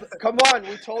 Deb, come on.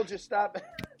 We told you stop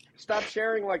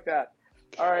sharing like that.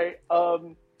 All right.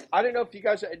 I don't know if you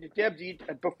guys, Deb,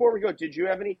 before we go, did you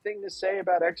have anything to say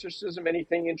about exorcism?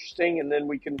 Anything interesting? And then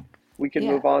we can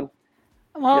Yeah. move on.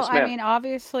 Well, Yes, I ma'am. mean,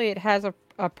 obviously it has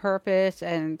a purpose,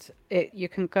 and you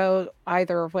can go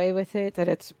either way with it, that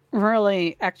it's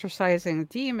really exorcising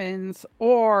demons,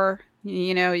 or,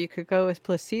 you could go with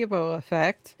placebo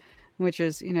effect, which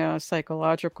is, a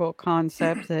psychological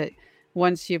concept that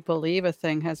once you believe a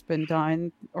thing has been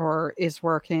done or is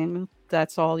working,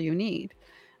 that's all you need.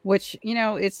 Which,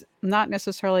 it's not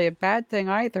necessarily a bad thing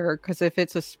either, because if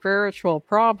it's a spiritual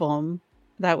problem,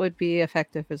 that would be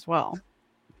effective as well.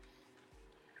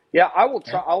 Yeah, I will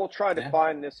try to Yeah.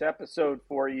 find this episode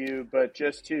for you, but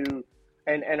just to,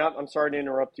 and I'm sorry to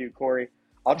interrupt you, Corey.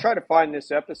 I'll try to find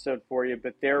this episode for you,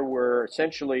 but there were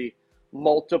essentially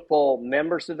multiple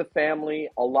members of the family,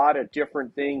 a lot of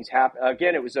different things happen.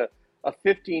 Again, it was a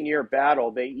 15-year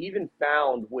battle. They even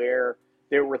found where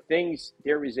there were things,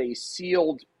 there was a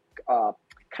sealed,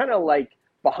 kind of like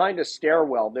behind a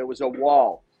stairwell, there was a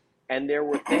wall. And there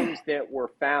were things that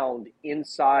were found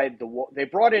inside the wall. They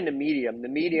brought in a medium. The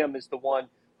medium is the one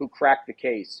who cracked the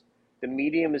case. The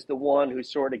medium is the one who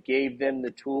sort of gave them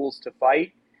the tools to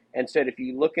fight and said, if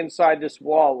you look inside this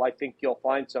wall, I think you'll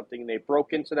find something. And they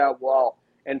broke into that wall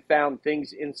and found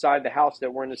things inside the house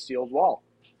that were in a sealed wall.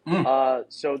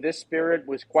 So this spirit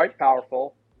was quite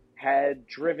powerful, had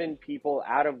driven people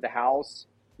out of the house,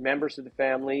 members of the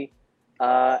family.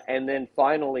 And then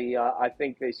finally, I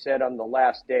think they said on the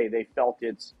last day, they felt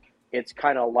its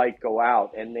kind of light go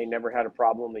out, and they never had a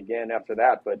problem again after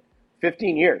that. But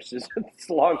 15 years is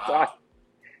a long time.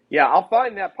 Yeah, I'll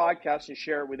find that podcast and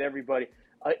share it with everybody.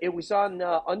 It was on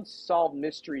Unsolved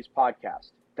Mysteries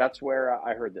podcast. That's where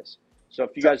I heard this. So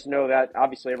if you guys know that,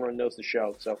 obviously everyone knows the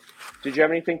show. So did you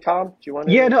have anything, Tom? Do you want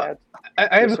to add?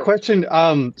 I have Yes, a sir.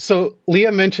 question. So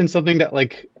Leah mentioned something that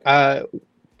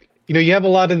you have a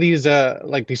lot of these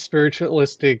these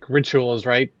spiritualistic rituals,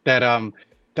 right? That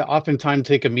oftentimes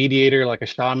take a mediator, like a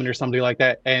shaman or somebody like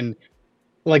that. And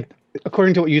like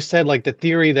according to what you said, like the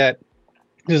theory that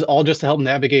this is all just to help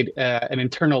navigate an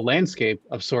internal landscape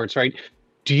of sorts, right?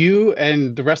 Do you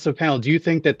and the rest of the panel, do you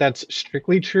think that that's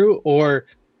strictly true, or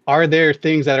are there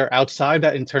things that are outside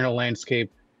that internal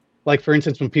landscape? Like for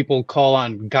instance, when people call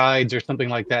on guides or something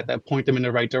like that that point them in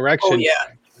the right direction. Oh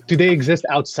yeah. Do they exist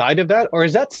outside of that, or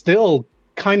is that still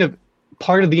kind of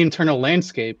part of the internal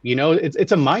landscape?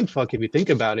 It's a mind fuck if you think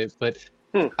about it, but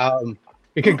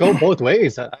it could go both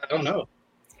ways. I don't know.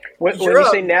 When you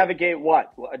say navigate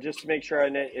what? Just to make sure,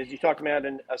 is you talking about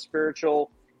a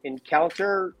spiritual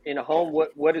encounter in a home?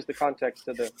 What is the context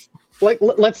of the? Like,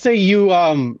 let's say you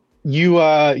have an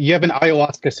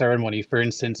ayahuasca ceremony, for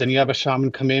instance, and you have a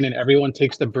shaman come in and everyone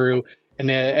takes the brew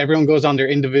and everyone goes on their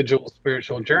individual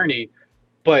spiritual journey.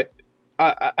 But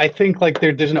I think like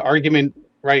there's an argument,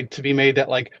 right, to be made that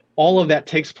like all of that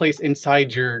takes place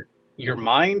inside your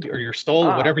mind or your soul,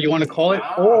 whatever you want to call it,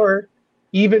 or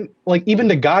even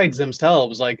the guides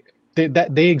themselves, like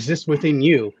they exist within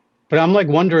you. But I'm like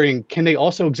wondering, can they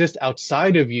also exist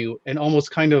outside of you and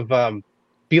almost kind of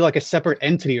be like a separate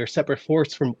entity or separate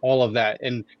force from all of that?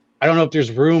 And I don't know if there's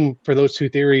room for those two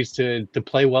theories to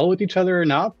play well with each other or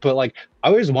not, but like I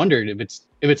always wondered if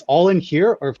it's all in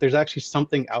here or if there's actually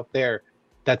something out there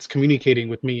that's communicating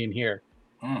with me in here.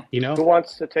 Who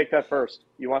wants to take that first?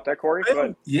 You want that, Corey? Go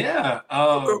ahead. Yeah.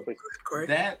 Go ahead, Corey.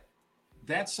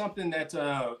 That's something that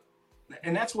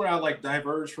and that's where I like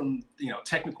diverge from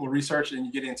technical research and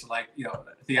you get into like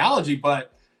theology,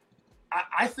 but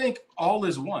I think all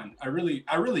is one. I really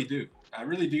do. I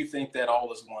really do think that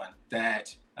all is one.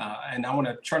 That, and I want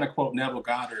to try to quote Neville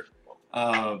Goddard.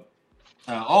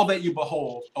 All that you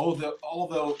behold,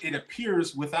 although it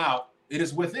appears without, it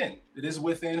is within. It is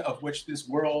within, of which this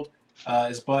world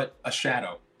is but a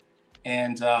shadow.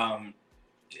 And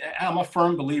I'm a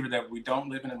firm believer that we don't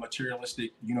live in a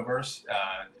materialistic universe.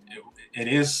 It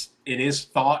is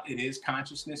thought, it is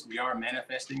consciousness. We are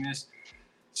manifesting this.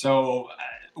 So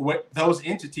what those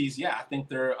entities, yeah, I think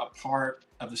they're a part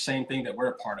of the same thing that we're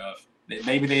a part of.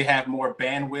 Maybe they have more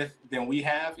bandwidth than we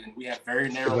have, and we have very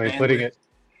narrow Way of bandwidth. putting it.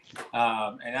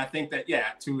 And I think that, yeah,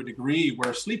 to a degree,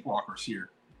 we're sleepwalkers here.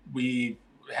 We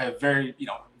have very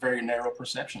narrow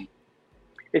perception.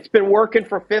 It's been working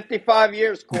for 55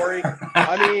 years, Corey.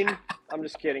 I mean, I'm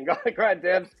just kidding. Go ahead,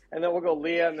 Debs, and then we'll go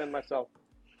Leah, and then myself.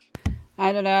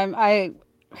 I don't know.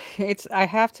 I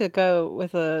have to go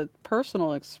with a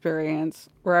personal experience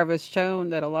where I was shown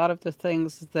that a lot of the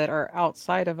things that are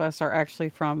outside of us are actually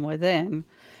from within.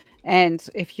 And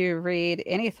if you read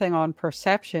anything on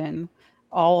perception,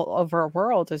 all of our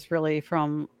world is really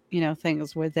from,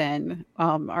 things within.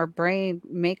 Our brain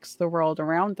makes the world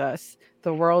around us.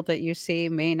 The world that you see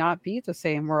may not be the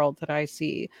same world that I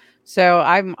see. So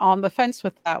I'm on the fence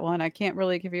with that one. I can't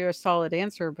really give you a solid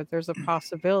answer, but there's a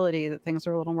possibility that things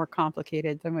are a little more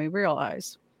complicated than we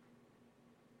realize.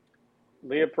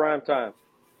 Leah, prime time.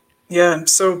 Yeah,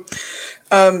 so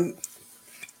I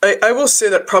will say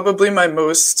that probably my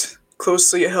most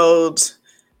closely held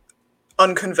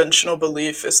unconventional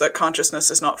belief is that consciousness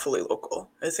is not fully local.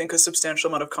 I think a substantial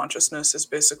amount of consciousness is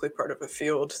basically part of a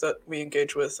field that we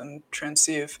engage with and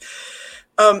transceive.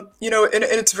 And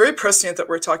it's very prescient that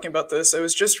we're talking about this. I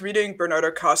was just reading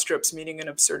Bernardo Kastrup's Meaning and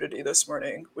Absurdity this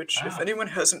morning, which, if anyone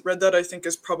hasn't read that, I think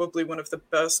is probably one of the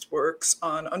best works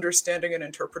on understanding and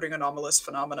interpreting anomalous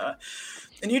phenomena.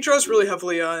 And he draws really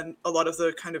heavily on a lot of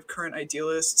the kind of current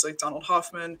idealists like Donald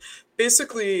Hoffman,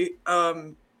 basically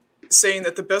saying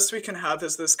that the best we can have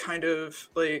is this kind of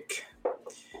like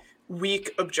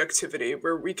weak objectivity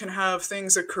where we can have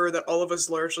things occur that all of us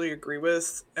largely agree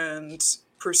with and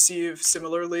perceive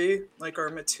similarly, like our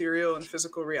material and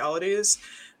physical realities.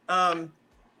 But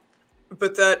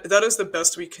that is the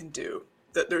best we can do.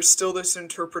 That there's still this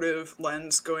interpretive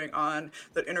lens going on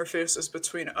that interfaces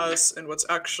between us and what's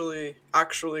actually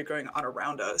going on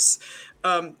around us.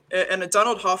 And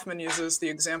Donald Hoffman uses the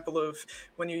example of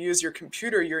when you use your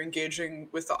computer, you're engaging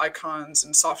with the icons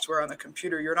and software on the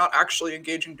computer. You're not actually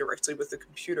engaging directly with the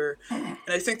computer. And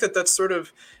I think that that's sort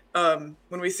of,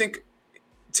 when we think,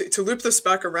 to loop this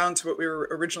back around to what we were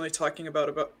originally talking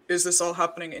about is this all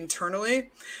happening internally?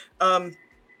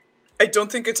 I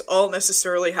don't think it's all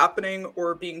necessarily happening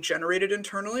or being generated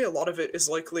internally. A lot of it is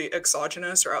likely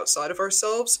exogenous or outside of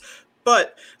ourselves.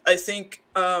 But I think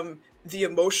the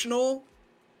emotional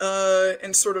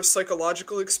and sort of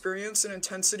psychological experience and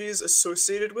intensities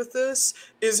associated with this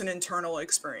is an internal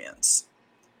experience.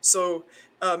 So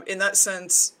in that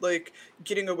sense, like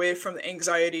getting away from the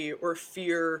anxiety or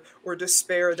fear or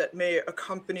despair that may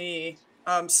accompany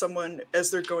someone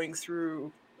as they're going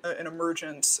through an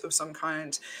emergence of some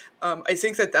kind, I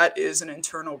think that is an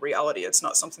internal reality. It's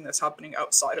not something that's happening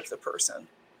outside of the person.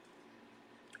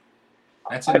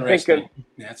 That's interesting.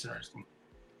 That's interesting.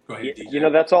 Go ahead,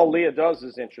 DJ. That's all Leah does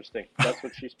is interesting. That's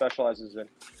what she specializes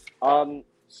in.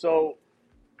 So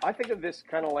I think of this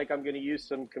kind of like, I'm going to use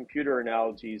some computer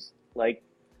analogies. Like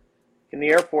in the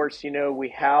Air Force, we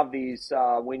have these,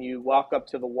 when you walk up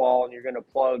to the wall and you're going to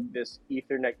plug this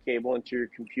Ethernet cable into your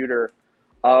computer,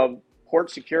 port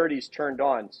security is turned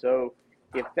on. So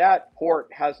if that port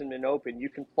hasn't been open, you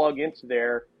can plug into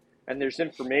there and there's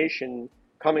information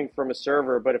coming from a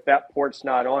server. But if that port's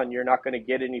not on, you're not going to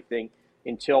get anything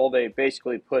until they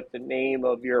basically put the name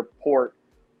of your port,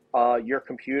 your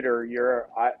computer, your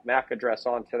MAC address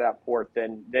onto that port.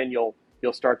 Then you'll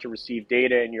start to receive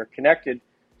data and you're connected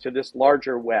to this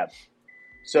larger web.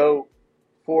 So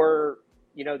for,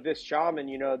 this shaman,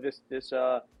 this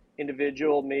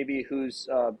individual maybe who's,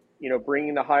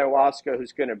 bringing the ayahuasca,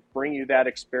 who's going to bring you that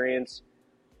experience,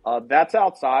 that's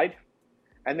outside.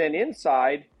 And then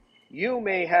inside, you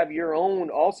may have your own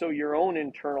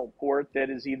internal port that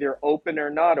is either open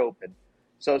or not open.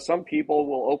 So some people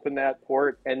will open that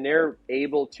port and they're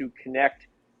able to connect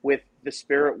with the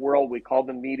spirit world. We call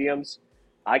them mediums.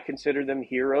 I consider them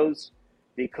heroes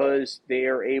because they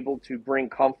are able to bring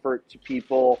comfort to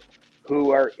people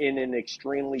who are in an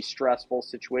extremely stressful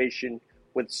situation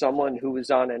with someone who is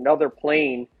on another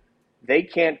plane. They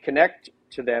can't connect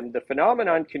to them. The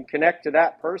phenomenon can connect to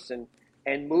that person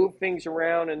and move things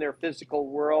around in their physical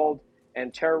world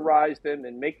and terrorize them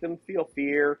and make them feel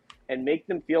fear and make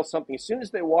them feel something as soon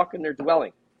as they walk in their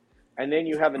dwelling. And then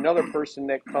you have another person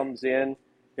that comes in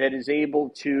that is able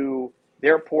to,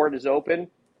 their port is open,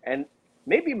 and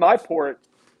maybe my port,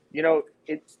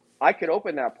 I could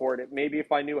open that port, maybe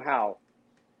if I knew how,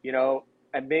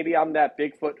 and maybe I'm that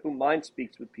Bigfoot who mind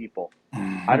speaks with people.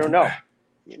 I don't know.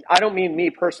 I don't mean me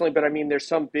personally, but I mean there's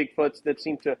some Bigfoots that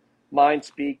seem to mind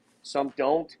speak, some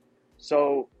don't.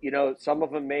 So, some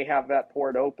of them may have that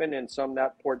port open and some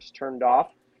that port's turned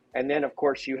off. And then, of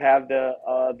course, you have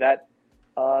that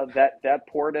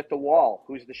port at the wall,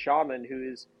 who's the shaman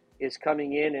who is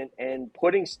coming in and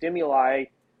putting stimuli,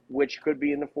 which could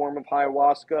be in the form of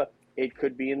ayahuasca. It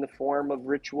could be in the form of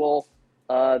ritual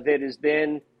that is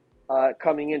then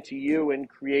coming into you and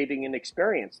creating an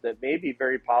experience that may be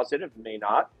very positive, may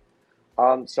not.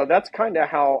 So that's kind of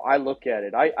how I look at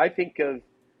it. I think of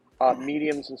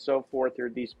mediums and so forth are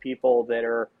these people that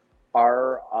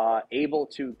are able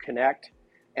to connect.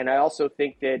 And I also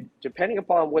think that depending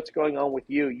upon what's going on with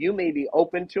you, you may be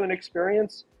open to an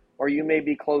experience or you may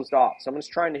be closed off. Someone's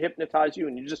trying to hypnotize you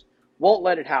and you just won't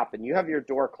let it happen. You have your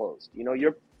door closed.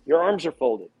 Your arms are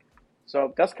folded.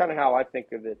 So that's kind of how I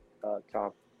think of it,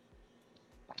 Tom.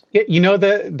 Yeah,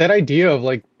 that idea of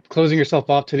like closing yourself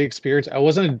off to the experience, I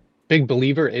wasn't a big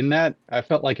believer in that. I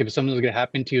felt like if something was going to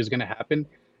happen to you, it was going to happen.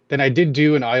 Then I did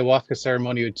do an ayahuasca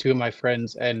ceremony with two of my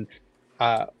friends, and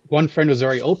one friend was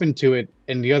very open to it,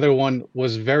 and the other one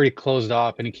was very closed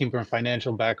off, and he came from a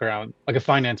financial background, like a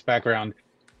finance background.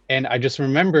 And I just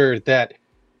remember that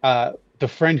the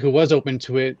friend who was open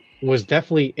to it was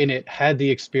definitely in it, had the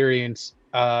experience,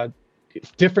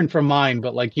 different from mine,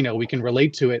 but like, we can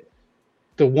relate to it.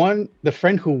 The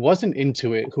friend who wasn't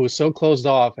into it, who was so closed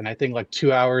off, and I think like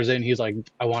 2 hours in, he's like,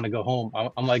 I want to go home.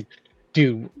 I'm like,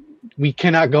 dude, we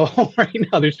cannot go home right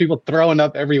now. There's people throwing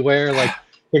up everywhere. Like,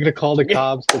 they're going to call the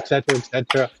cops, et cetera, et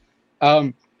cetera.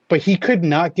 But he could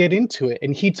not get into it.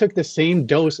 And he took the same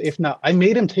dose, if not, I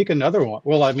made him take another one.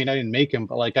 Well, I mean, I didn't make him,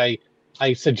 but like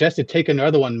I suggested take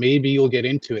another one. Maybe you'll get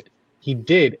into it. He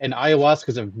did. And ayahuasca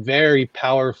is a very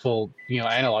powerful,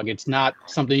 analog. It's not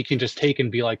something you can just take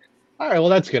and be like, all right, well,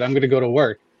 that's good. I'm going to go to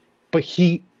work. But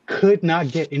he could not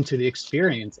get into the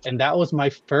experience. And that was my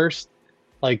first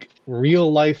like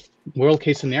real life world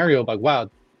case scenario. Like, wow,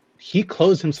 he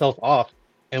closed himself off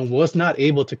and was not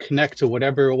able to connect to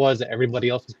whatever it was that everybody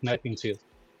else was connecting to. And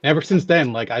ever since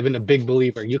then, like, I've been a big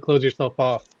believer. You close yourself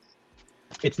off,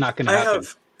 it's not going to happen.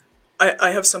 I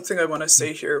have something I want to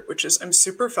say here, which is I'm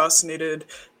super fascinated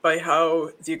by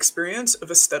how the experience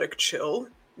of aesthetic chill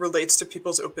relates to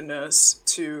people's openness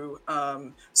to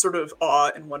sort of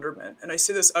awe and wonderment. And I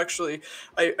see this actually,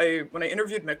 when I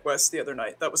interviewed Mick West the other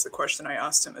night, that was the question I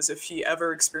asked him, is if he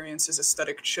ever experiences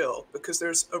aesthetic chill, because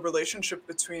there's a relationship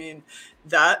between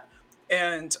that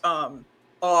and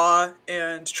awe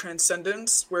and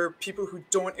transcendence, where people who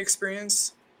don't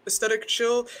experience aesthetic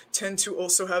chill tend to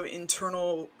also have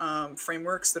internal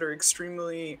frameworks that are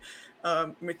extremely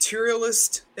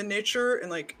materialist in nature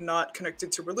and like not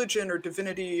connected to religion or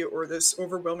divinity or this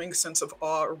overwhelming sense of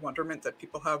awe or wonderment that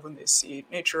people have when they see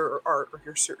nature or art or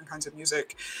hear certain kinds of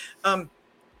music.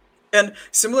 And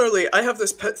similarly, I have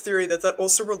this pet theory that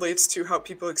also relates to how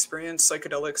people experience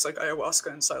psychedelics like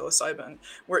ayahuasca and psilocybin,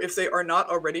 where if they are not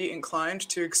already inclined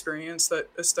to experience that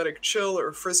aesthetic chill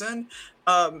or frisson,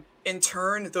 in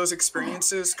turn, those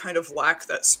experiences kind of lack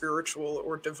that spiritual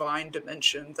or divine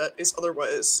dimension that is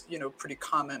otherwise, pretty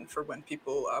common for when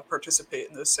people participate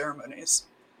in those ceremonies.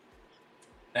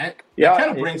 That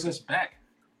kind of brings us back.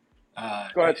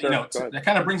 Go ahead, sir. Go ahead. That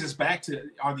kind of brings us back to,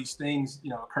 are these things,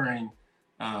 occurring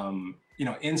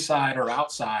inside or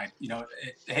outside?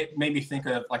 It made me think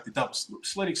of like the double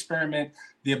slit experiment,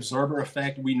 the observer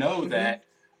effect. We know that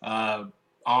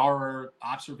our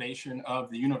observation of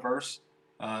the universe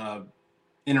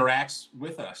interacts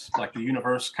with us, like the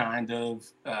universe kind of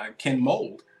can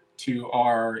mold to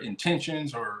our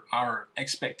intentions or our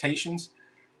expectations.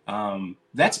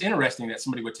 That's interesting that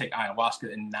somebody would take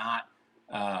ayahuasca and not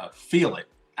feel it.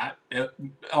 It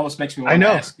almost makes me want to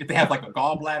ask if they have like a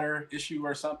gallbladder issue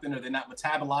or something, or they not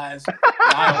metabolize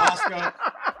ayahuasca,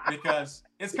 because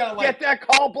it's kind of like, get that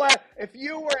gallbladder. If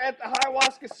you were at the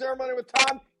ayahuasca ceremony with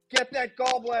Tom, get that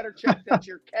gallbladder checked. That's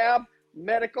your cab,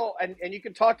 medical, and you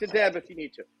can talk to Deb if you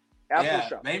need to. After the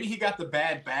show. Maybe he got the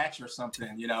bad batch or something.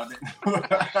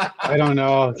 I don't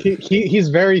know. He's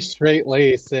very straight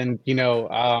laced, and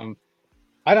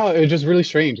I don't know, it was just really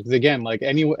strange because again, like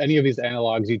any of these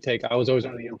analogs you take, I was always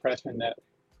under the impression that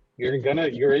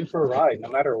you're in for a ride no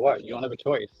matter what. You don't have a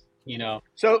choice,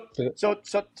 So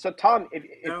Tom, if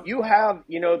you have,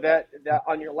 that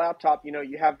on your laptop,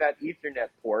 you have that Ethernet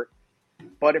port,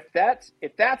 But if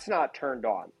that's not turned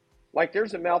on, like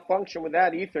there's a malfunction with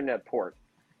that Ethernet port,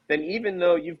 then even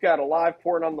though you've got a live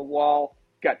port on the wall,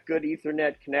 got good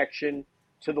Ethernet connection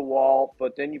to the wall,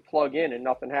 but then you plug in and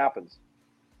nothing happens.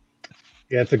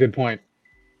 Yeah, that's a good point.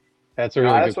 That's a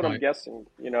really That's good what I'm point. guessing.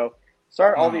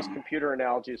 Sorry, all these computer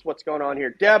analogies. What's going on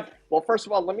here, Deb? Well, first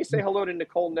of all, let me say hello to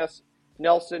Nicole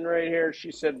Nelson right here.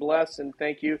 She said bless and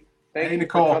thank you. Thank Hey, you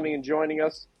Nicole. for coming and joining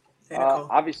us. Hey, Nicole.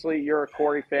 Obviously, you're a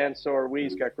Corey fan, so are we.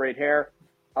 He's got great hair.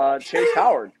 Chase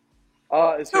Howard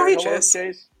is here. Oh, hey, Hello,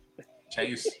 Chase.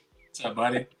 Chase, what's up,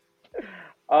 buddy?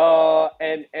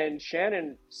 And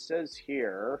Shannon says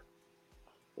here,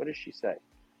 what does she say?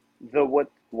 The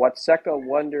Watseka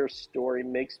Wonder story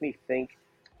makes me think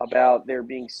about there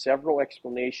being several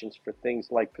explanations for things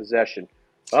like possession.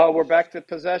 Oh, we're back to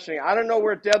possession. I don't know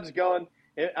where Deb's going.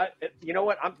 You know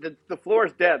what? The floor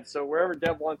is dead, so wherever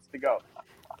Deb wants to go.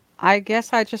 I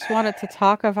guess I just wanted to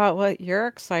talk about what you're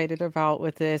excited about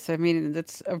with this. I mean,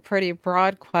 it's a pretty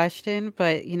broad question,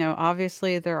 but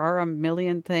obviously there are a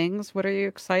million things. What are you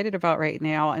excited about right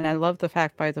now? And I love the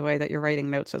fact, by the way, that you're writing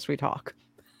notes as we talk.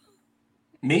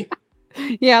 Me?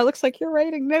 Yeah, it looks like you're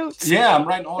writing notes. Yeah, I'm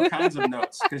writing all kinds of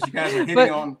notes because you guys are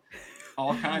hitting on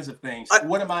all kinds of things.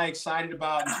 What am I excited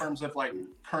about in terms of like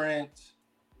current,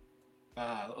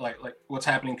 like what's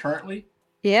happening currently?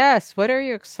 Yes. What are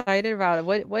you excited about?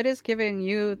 What is giving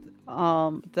you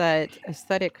that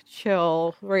aesthetic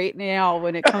chill right now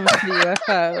when it comes to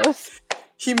UFOs?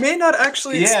 He may not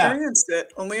actually experience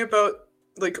it. Only about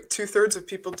like 2/3 of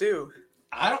people do.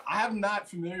 I'm not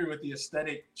familiar with the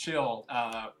aesthetic chill.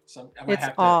 So I'm It's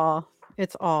awe.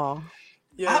 It's awe.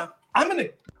 Yeah. I'm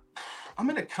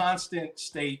in a constant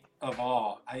state of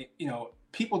awe.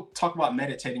 People talk about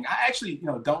meditating. I actually,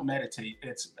 don't meditate.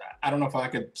 I don't know if I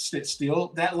could sit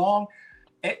still that long.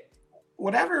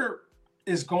 Whatever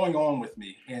is going on with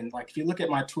me, and like if you look at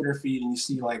my Twitter feed and you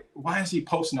see like, why is he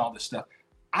posting all this stuff?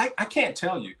 I can't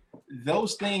tell you.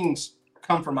 Those things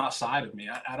come from outside of me.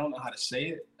 I don't know how to say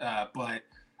it, but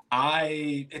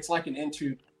it's like an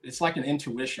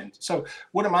intuition. So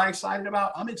what am I excited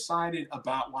about? I'm excited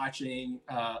about watching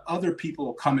other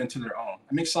people come into their own.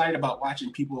 I'm excited about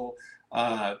watching people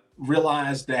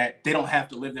realize that they don't have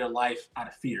to live their life out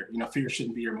of fear. Fear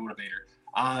shouldn't be your motivator.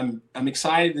 I'm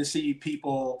excited to see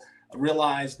people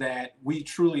realize that we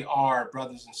truly are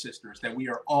brothers and sisters, that we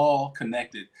are all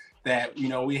connected, that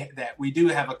we do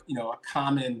have a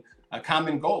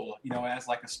common goal, as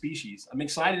like a species. I'm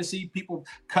excited to see people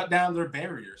cut down their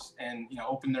barriers and,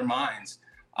 open their minds.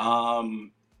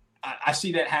 I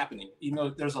see that happening, even though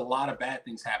there's a lot of bad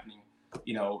things happening,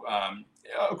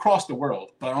 across the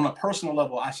world. But on a personal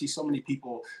level, I see so many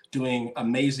people doing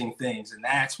amazing things. And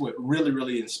that's what really,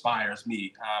 really inspires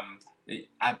me.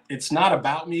 It's not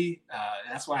about me.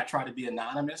 That's why I try to be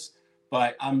anonymous.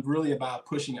 But I'm really about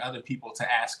pushing other people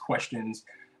to ask questions,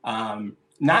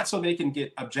 not so they can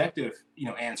get objective,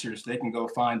 answers. They can go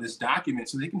find this document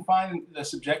so they can find the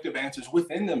subjective answers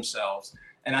within themselves.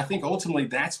 And I think ultimately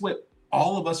that's what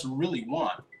all of us really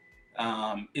want,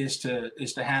 is to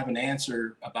have an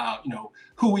answer about,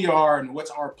 who we are and what's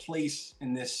our place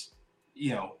in this,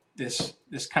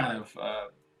 this kind of,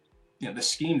 the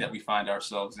scheme that we find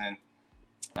ourselves in.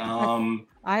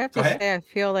 I have to say, I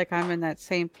feel like I'm in that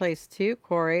same place too,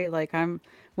 Corey. Like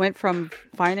went from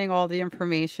finding all the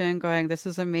information, going, this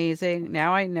is amazing.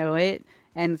 Now I know it,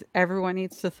 and everyone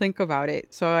needs to think about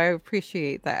it. So I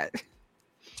appreciate that.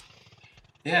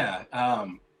 Yeah.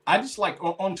 I just like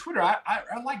on Twitter, I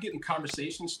like getting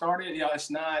conversations started. It's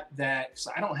not that,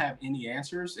 so I don't have any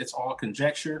answers. It's all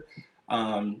conjecture.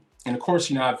 And of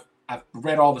course, I've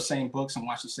read all the same books and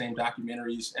watched the same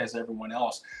documentaries as everyone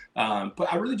else.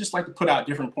 But I really just like to put out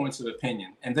different points of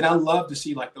opinion. And then I love to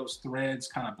see like those threads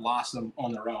kind of blossom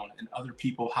on their own and other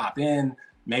people hop in.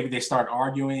 Maybe they start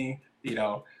arguing,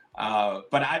 but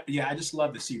I just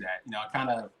love to see that. I kind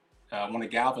of want to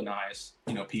galvanize,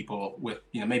 people with,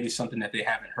 maybe something that they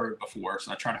haven't heard before.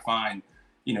 So I try to find,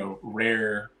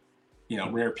 rare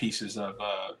pieces of,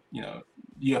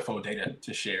 UFO data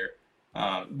to share.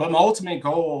 But my ultimate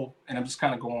goal, and I'm just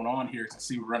kind of going on here to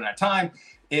see we're running out of time,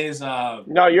 is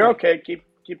no, you're okay.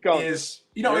 Keep going. Is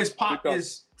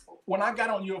when I got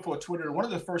on UFO Twitter, one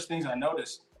of the first things I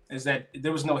noticed is that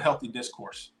there was no healthy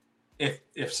discourse.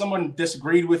 If someone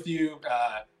disagreed with you,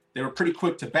 they were pretty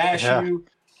quick to bash you.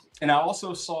 And I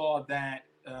also saw that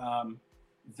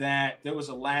that there was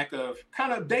a lack of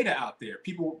kind of data out there.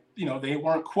 People, they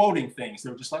weren't quoting things.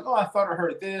 They were just like, oh, I thought I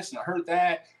heard this and I heard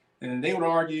that. And they would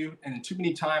argue. And too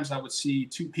many times I would see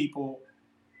two people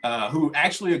who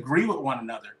actually agree with one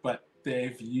another, but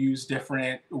they've used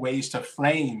different ways to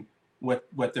frame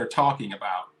what they're talking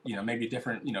about. Maybe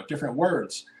different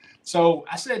words. So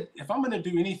I said, if I'm going to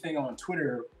do anything on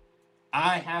Twitter,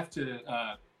 I have to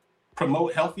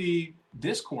promote healthy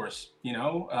discourse,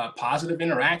 positive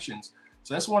interactions.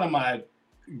 So that's one of my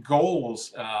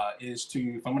goals, is to,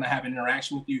 if I'm going to have an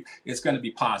interaction with you, it's going to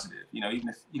be positive,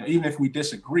 even if we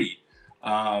disagree.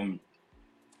 So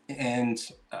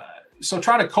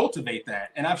try to cultivate that.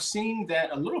 And I've seen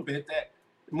that a little bit, that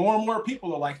more and more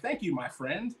people are like, thank you, my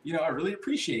friend. I really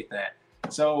appreciate that.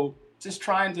 So just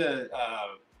trying to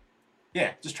be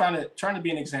an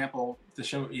example to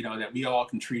show, that we all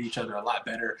can treat each other a lot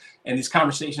better. And these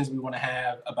conversations we want to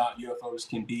have about UFOs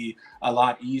can be a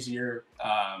lot easier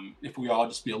if we all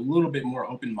just be a little bit more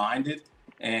open-minded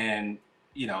and,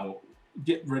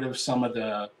 get rid of some of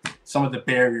the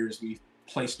barriers we've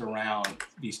placed around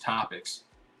these topics.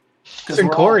 Because we're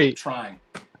Corey, all trying.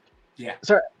 Yeah.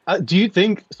 So do you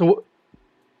think,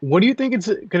 what do you think it's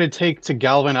going to take to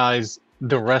galvanize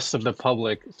the rest of the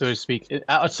public, so to speak,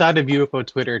 outside of UFO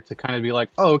Twitter, to kind of be like,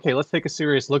 oh, okay, let's take a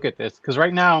serious look at this? Because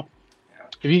right now,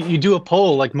 if you do a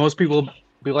poll, like, most people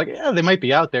be like, yeah, they might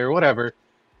be out there or whatever,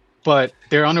 but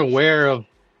they're unaware of,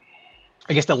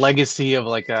 I guess, the legacy of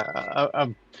like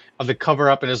of the cover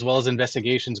up, and as well as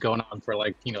investigations going on for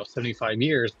 75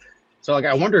 years. So like,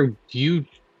 I wonder, do you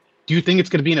think it's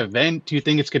going to be an event? Do you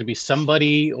think it's going to be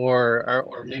somebody,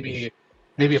 or maybe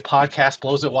a podcast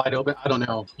blows it wide open? I don't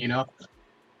know,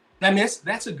 I mean,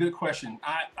 that's a good question.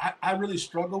 I really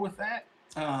struggle with that.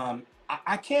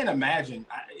 I can't imagine,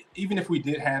 even if we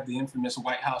did have the infamous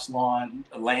White House lawn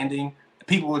landing,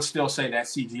 people would still say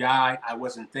that's CGI. I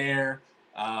wasn't there.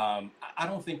 I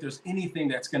don't think there's anything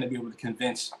that's going to be able to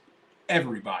convince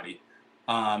everybody.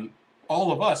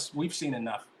 All of us, we've seen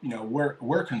enough.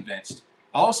 We're convinced.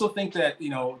 I also think that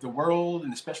the world,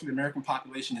 and especially the American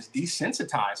population, is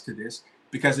desensitized to this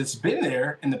because it's been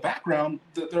there in the background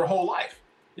their whole life.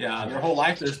 Yeah, their whole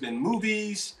life there's been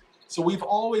movies. So we've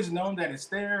always known that it's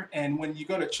there. And when you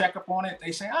go to check up on it,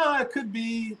 they say, it could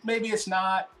be, maybe it's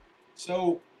not.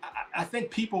 So I think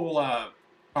people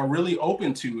are really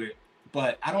open to it,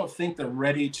 but I don't think they're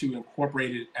ready to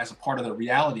incorporate it as a part of the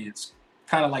reality. It's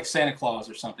kind of like Santa Claus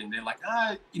or something. They're like,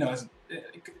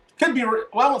 it could be, well,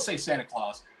 I won't say Santa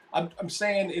Claus. I'm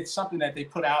saying it's something that they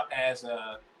put out as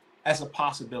a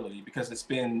possibility because it's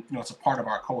been, it's a part of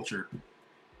our culture.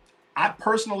 I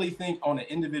personally think on an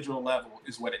individual level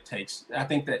is what it takes. I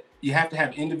think that you have to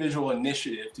have individual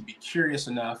initiative to be curious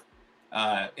enough,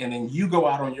 and then you go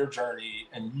out on your journey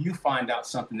and you find out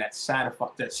something that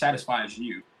satisfies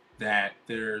you, that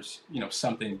there's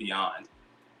something beyond.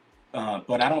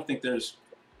 But I don't think there's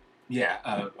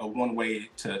a one way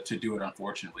to do it,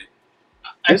 unfortunately.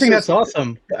 I think that's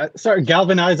awesome. Sorry,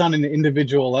 galvanize on an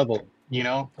individual level.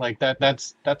 Like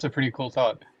that's a pretty cool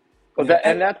thought. Well,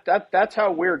 that's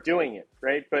how we're doing it,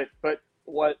 right? But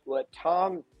what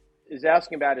Tom is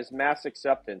asking about is mass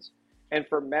acceptance, and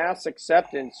for mass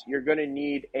acceptance, you're going to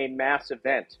need a mass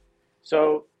event.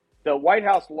 So the White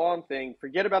House lawn thing,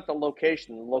 forget about the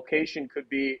location. The location could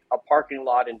be a parking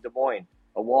lot in Des Moines,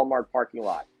 a Walmart parking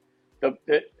lot.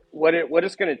 What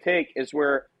it's going to take is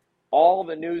where all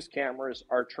the news cameras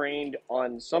are trained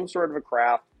on some sort of a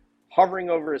craft, hovering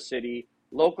over a city.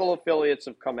 Local affiliates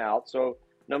have come out, so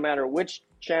no matter which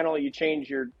channel you change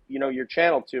your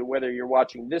channel to, whether you're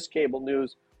watching this cable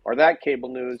news or that cable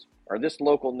news or this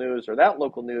local news or that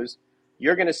local news,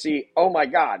 you're going to see, oh my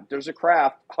God, there's a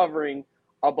craft hovering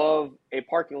above a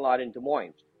parking lot in Des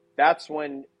Moines. That's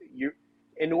when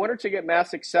in order to get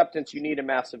mass acceptance, you need a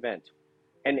mass event.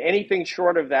 And anything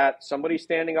short of that, somebody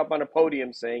standing up on a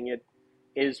podium saying it,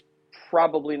 is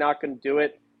probably not going to do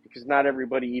it, because not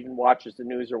everybody even watches the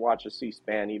news or watches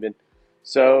C-SPAN even.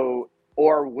 So,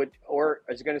 or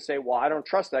is going to say, well, I don't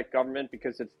trust that government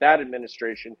because it's that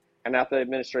administration and not the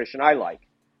administration I like.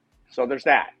 So there's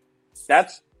that.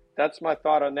 That's my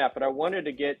thought on that. But I wanted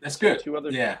to get two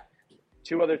other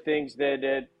things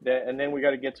that and then we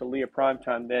got to get to Leah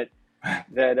Primetime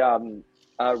that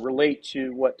relate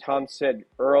to what Tom said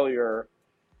earlier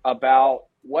about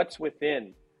what's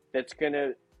within that's going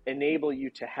to enable you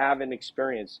to have an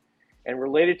experience. And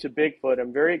related to Bigfoot,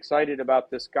 I'm very excited about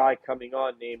this guy coming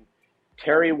on named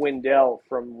Terry Wendell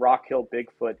from Rock Hill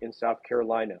Bigfoot in South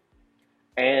Carolina.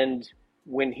 And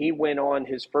when he went on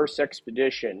his first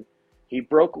expedition, he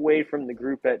broke away from the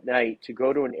group at night to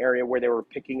go to an area where they were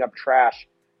picking up trash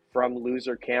from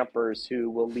loser campers who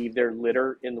will leave their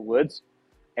litter in the woods.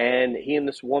 And he and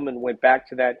this woman went back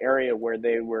to that area where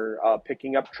they were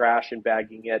picking up trash and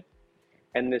bagging it.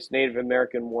 And this Native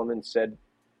American woman said,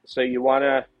 so you want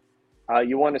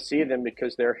to see them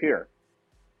because they're here,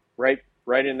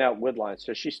 right in that wood line.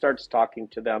 So she starts talking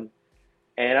to them.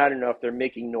 and I don't know if they're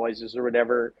making noises or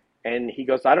whatever. And he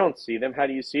goes, I don't see them. How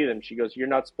do you see them? She goes, you're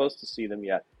not supposed to see them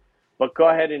yet, but go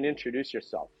ahead and introduce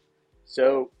yourself.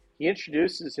 So he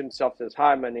introduces himself, says,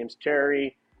 hi, my name's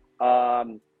Terry.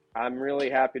 I'm really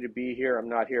happy to be here. I'm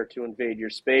not here to invade your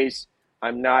space.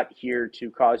 I'm not here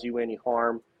to cause you any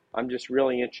harm. I'm just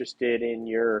really interested in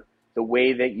the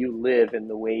way that you live and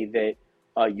the way that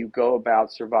you go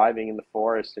about surviving in the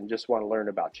forest, and just want to learn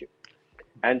about you.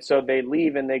 And so they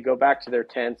leave and they go back to their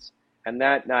tents. And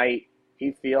that night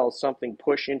he feels something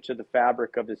push into the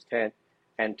fabric of his tent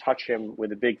and touch him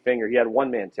with a big finger. He had a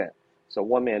one-man tent. So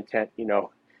one-man tent,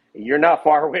 you're not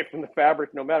far away from the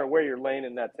fabric no matter where you're laying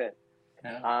in that tent.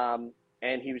 Yeah.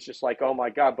 And he was just like, oh my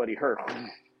God, but he hurt.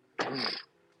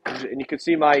 And you could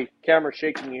see my camera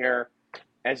shaking here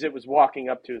as it was walking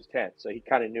up to his tent. So he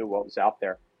kind of knew what was out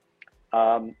there.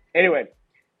 Anyway,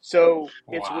 so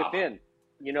it's Wow. within.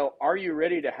 Are you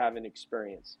ready to have an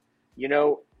experience?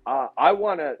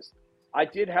 I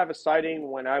did have a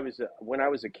sighting when I was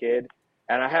a kid,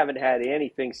 and I haven't had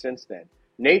anything since then.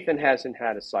 Nathan hasn't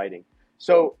had a sighting.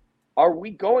 So are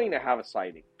we going to have a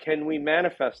sighting? Can we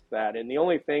manifest that? And the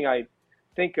only thing I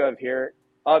think of here,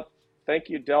 thank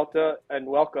you, Delta, and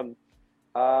welcome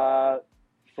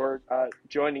for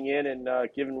joining in and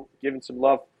giving some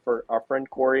love for our friend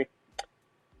Corey.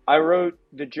 I wrote,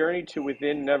 the journey to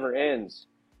within never ends.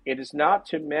 It is not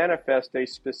to manifest a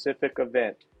specific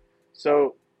event.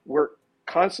 So we're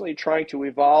constantly trying to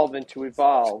evolve and to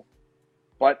evolve,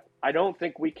 but I don't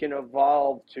think we can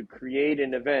evolve to create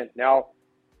an event. Now,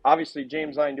 obviously,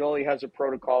 James Iandoli has a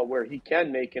protocol where he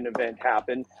can make an event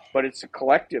happen, but it's a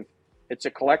collective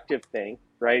thing,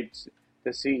 right? It's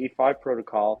the CE5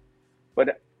 protocol.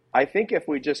 But I think if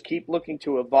we just keep looking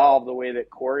to evolve the way that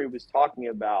Corey was talking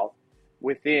about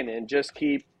within, and just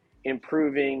keep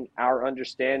improving our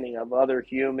understanding of other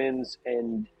humans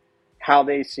and how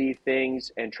they see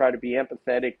things, and try to be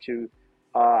empathetic to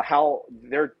how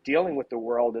they're dealing with the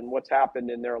world and what's happened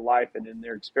in their life and in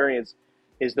their experience,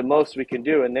 is the most we can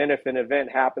do. And then if an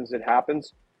event happens, it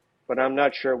happens. But I'm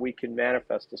not sure we can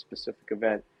manifest a specific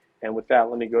event. And with that,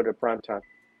 let me go to prime time.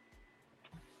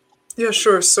 Yeah,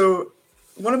 sure. So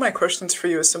one of my questions for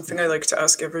you is something I like to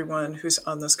ask everyone who's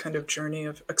on this kind of journey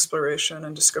of exploration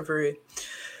and discovery,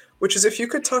 which is if you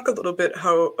could talk a little bit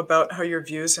about how your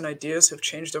views and ideas have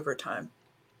changed over time.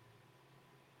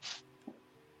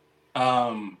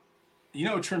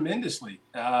 Tremendously.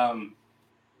 I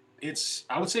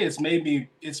would say it's made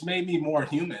me more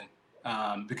human,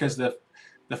 because the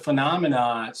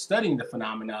studying the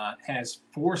phenomena has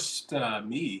forced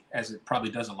me, as it probably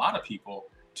does a lot of people,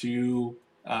 to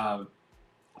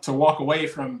walk away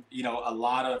from a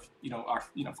lot of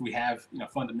if we have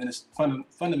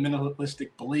fundamentalistic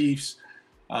beliefs,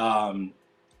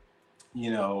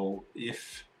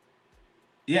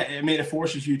 it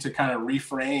forces you to kind of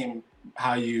reframe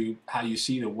how you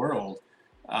see the world.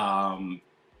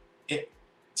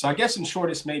 So I guess in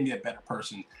short, it's made me a better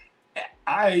person.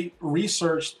 I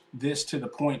researched this to the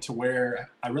point to where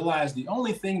I realized the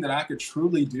only thing that I could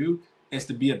truly do is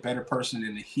to be a better person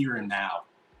in the here and now.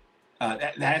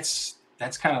 That's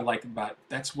kind of like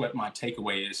that's what my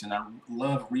takeaway is, and I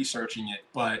love researching it.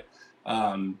 But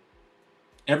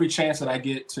every chance that I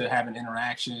get to have an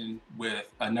interaction with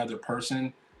another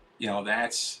person,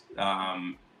 that's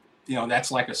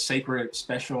like a sacred,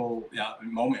 special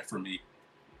moment for me.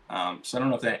 So I don't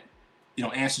know if that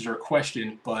answers your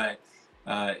question, but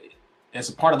as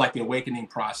a part of like the awakening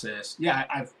process,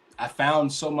 I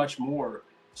found so much more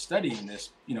studying this,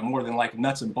 more than like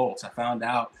nuts and bolts. I found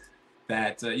out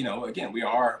that again, we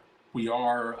are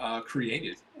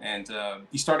created, and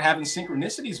you start having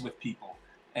synchronicities with people,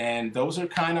 and those are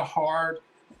kind of hard.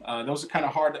 Those are kind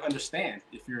of hard to understand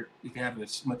if you have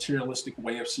this materialistic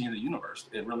way of seeing the universe.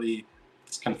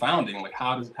 It's confounding. Like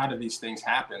how do these things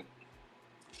happen?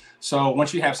 So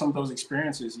once you have some of those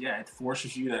experiences, it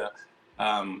forces you to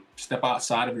step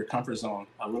outside of your comfort zone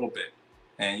a little bit,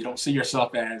 and you don't see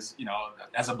yourself as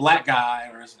as a black guy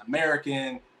or as an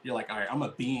American. You're like, all right, I'm a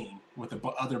being with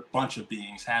other bunch of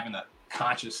beings having a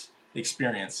conscious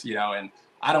experience, and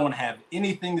I don't want to have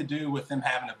anything to do with them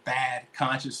having a bad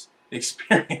conscious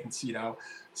experience,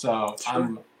 So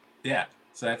Sure.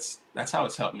 So that's how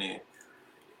it's helped me.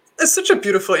 It's such a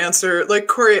beautiful answer. Like,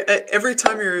 Corey, every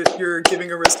time you're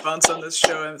giving a response on this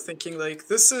show, I'm thinking like,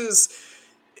 this is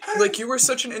like, you were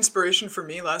such an inspiration for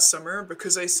me last summer,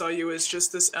 because I saw you as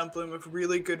just this emblem of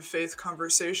really good faith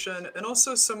conversation, and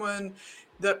also someone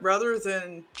that, rather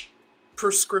than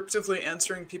prescriptively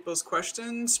answering people's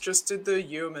questions, just did the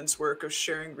yeoman's work of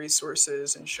sharing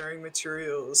resources and sharing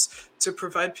materials to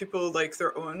provide people like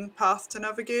their own path to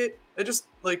navigate. I just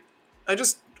like I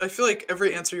feel like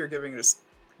every answer you're giving, just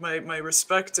my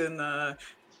respect and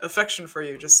affection for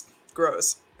you just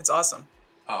grows. It's awesome.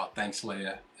 Oh, thanks,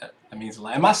 Leah. That means a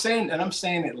lot. Am I saying, and I'm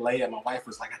saying it, Leah, my wife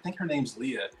was like, I think her name's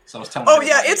Leah. So I was telling her. Oh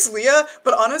yeah, it's Leah.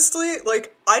 But honestly,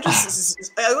 like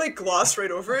I like gloss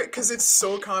right over it because it's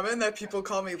so common that people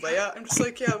call me Leia. I'm just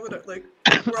like, yeah, whatever. Like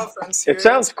we're all friends here. It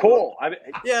sounds cool.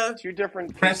 Yeah. Two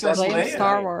different Princess Blame Leia.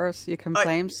 Star Wars. You can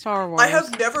blame Star Wars. I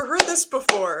have never heard this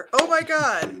before. Oh my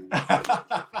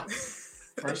god.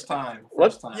 First time.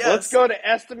 Let's Yes. let's go to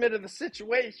estimate of the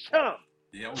situation.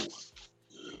 Yo.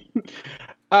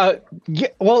 Yeah,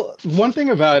 well, one thing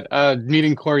about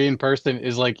meeting Corey in person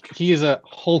is like he is a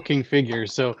hulking figure,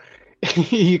 so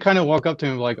you kind of walk up to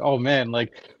him like, oh man,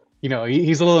 like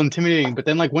he's a little intimidating, but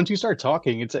then like once you start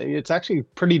talking, it's actually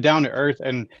pretty down to earth,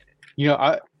 and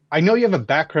I know you have a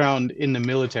background in the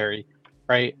military,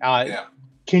 right? Yeah.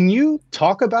 Can you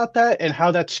talk about that and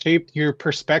how that shaped your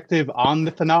perspective on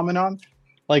the phenomenon,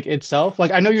 like itself?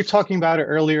 Like I know you're talking about it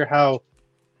earlier, how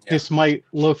this might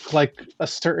look like a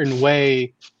certain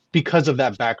way because of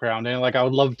that background. And like, I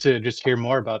would love to just hear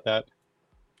more about that.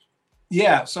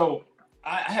 Yeah. So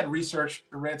I had read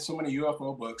so many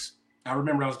UFO books. I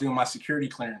remember I was doing my security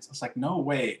clearance. I was like, no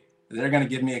way they're going to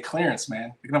give me a clearance,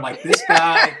 man. And I'm like, this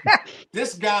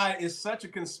guy is such a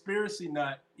conspiracy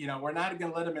nut. We're not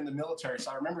going to let him in the military. So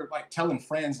I remember like telling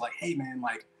friends like, hey man,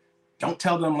 like, don't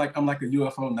tell them like I'm like a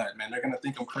UFO nut, man. They're going to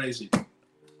think I'm crazy.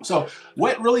 So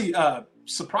what really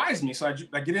surprised me, so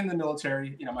I get in the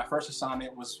military. My first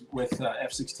assignment was with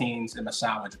F-16s in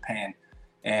Misawa, Japan.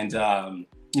 And, I'm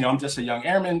just a young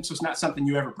airman, so it's not something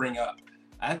you ever bring up.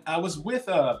 I was with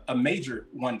a major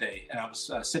one day, and I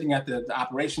was sitting at the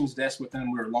operations desk with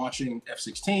him. We were launching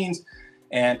F-16s,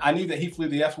 and I knew that he flew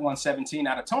the F-117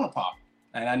 out of Tonopah,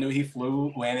 and I knew he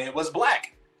flew when it was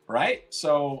black. Right.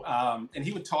 So, and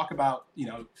he would talk about,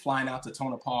 flying out to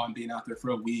Tonopah and being out there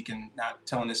for a week and not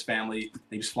telling his family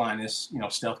he was flying this,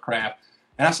 stealth craft.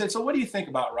 And I said, so what do you think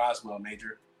about Roswell,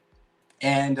 Major?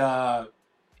 And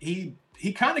he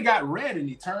kind of got red and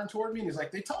he turned toward me and he's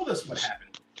like, they told us what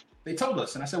happened. They told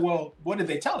us. And I said, well, what did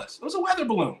they tell us? It was a weather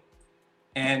balloon.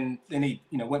 And then he,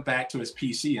 went back to his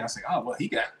PC and I said, oh, well, he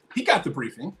got the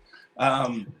briefing,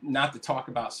 not to talk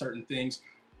about certain things.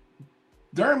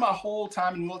 During my whole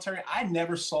time in the military, I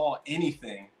never saw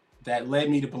anything that led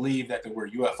me to believe that there were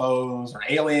UFOs or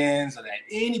aliens or that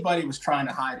anybody was trying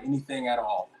to hide anything at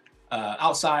all,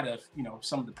 outside of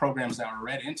some of the programs that we're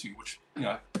read into,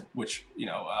 which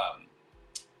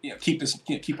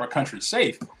keep our country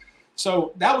safe.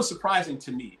 So that was surprising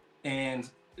to me,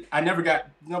 and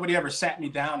nobody ever sat me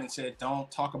down and said, don't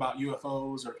talk about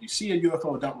UFOs, or if you see a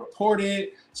UFO, don't report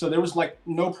it. So there was like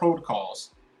no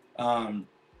protocols.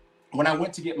 When I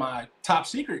went to get my top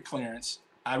secret clearance,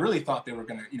 I really thought they were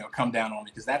going to, come down on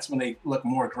me because that's when they look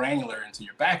more granular into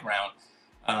your background.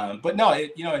 But no,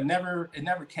 it never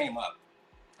came up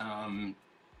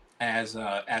as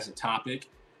a topic,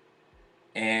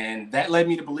 and that led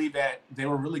me to believe that they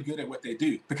were really good at what they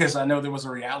do because I know there was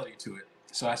a reality to it.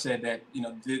 So I said that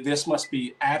this must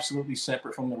be absolutely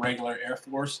separate from the regular Air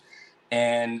Force,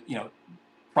 and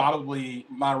probably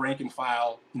my rank and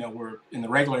file, were in the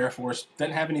regular Air Force,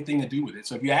 doesn't have anything to do with it.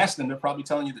 So if you ask them, they're probably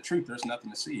telling you the truth. There's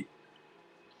nothing to see.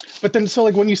 But then, so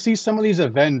like when you see some of these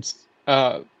events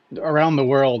around the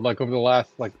world, like over the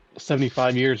last like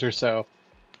 75 years or so,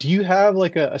 do you have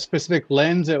like a specific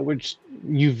lens at which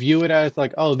you view it as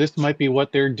like, oh, this might be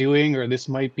what they're doing, or this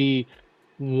might be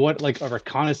what like a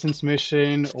reconnaissance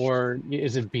mission, or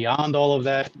is it beyond all of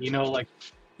that?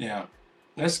 Yeah,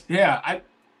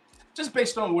 just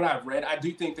based on what I've read, I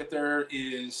do think that there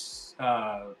is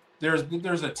there's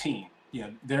a team.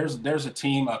 There's a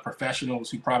team of professionals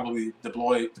who probably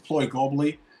deploy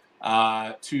globally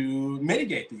to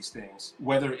mitigate these things.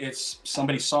 Whether it's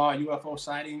somebody saw a UFO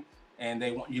sighting and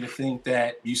they want you to think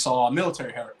that you saw a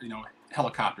military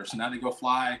helicopter, so now they go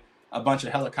fly a bunch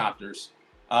of helicopters,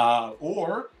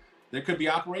 or there could be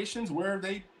operations where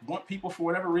they want people for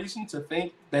whatever reason to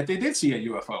think that they did see a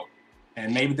UFO,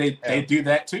 and maybe they do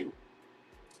that too.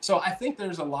 So I think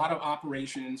there's a lot of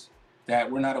operations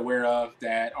that we're not aware of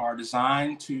that are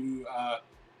designed to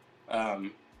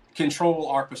control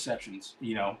our perceptions.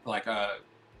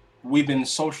 We've been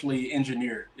socially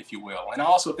engineered, if you will. And I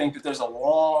also think that there's a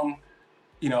long-term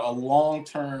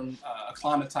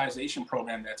acclimatization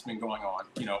program that's been going on.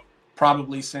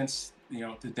 Probably since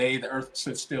the day the Earth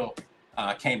stood still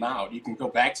came out. You can go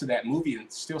back to that movie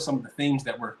and still some of the themes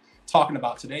that we're talking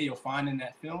about today you'll find in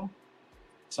that film.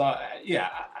 So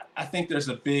I think there's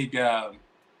a big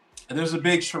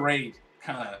charade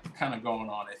kind of going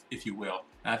on, if you will.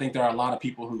 And I think there are a lot of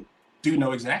people who do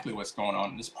know exactly what's going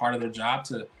on. It's part of their job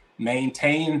to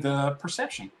maintain the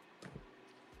perception.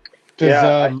 Does,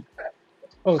 Yeah,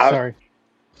 I, sorry.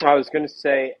 I was going to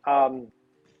say, from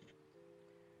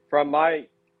my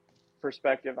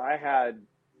perspective, I had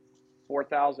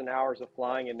 4,000 hours of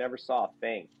flying and never saw a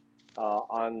thing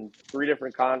on 3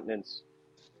 different continents,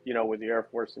 with the Air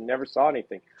Force, and never saw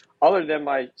anything other than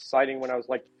my sighting when I was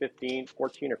like 14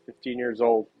 or 15 years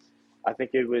old. I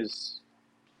think it was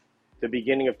the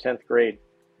beginning of 10th grade.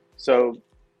 So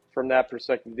from that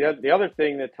perspective, the other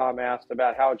thing that Tom asked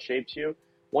about how it shapes you,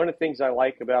 one of the things I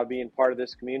like about being part of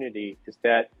this community is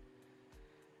that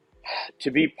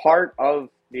to be part of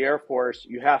the Air Force,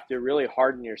 you have to really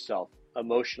harden yourself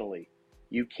emotionally.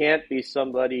 You can't be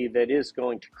somebody that is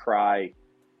going to cry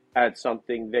at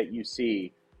something that you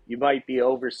see. You might be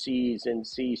overseas and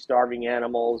see starving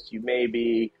animals. You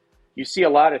see a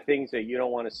lot of things that you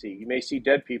don't want to see. You may see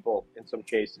dead people in some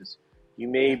cases. You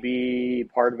may be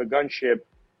part of a gunship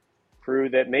crew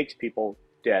that makes people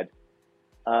dead.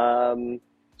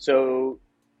 So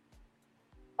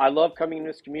I love coming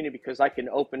to this community because I can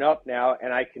open up now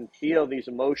and I can feel these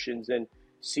emotions and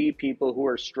see people who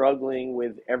are struggling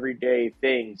with everyday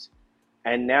things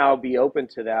and now be open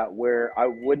to that, where I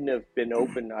wouldn't have been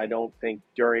open, I don't think,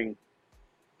 during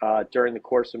the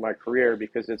course of my career,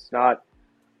 because it's not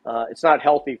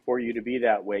healthy for you to be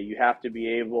that way. You have to be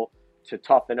able to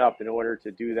toughen up in order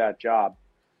to do that job.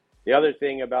 The other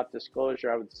thing about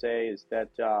disclosure I would say is that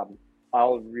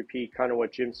I'll repeat kind of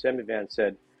what Jim Semivan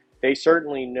said. They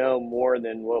certainly know more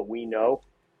than what we know,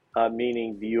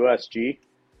 meaning the USG,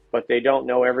 but they don't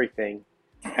know everything.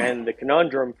 And the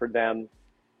conundrum for them,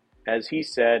 as he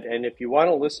said, and if you want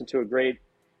to listen to a great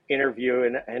interview,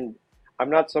 and I'm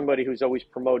not somebody who's always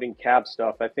promoting cab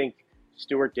stuff. I think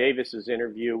Stuart Davis's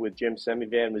interview with Jim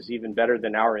Semivan was even better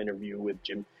than our interview with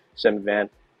Jim Semivan.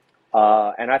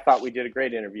 And I thought we did a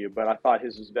great interview, but I thought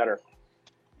his was better.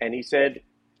 And he said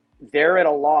they're at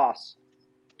a loss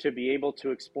to be able to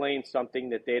explain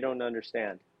something that they don't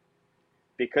understand.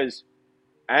 Because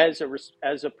as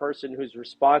a person who's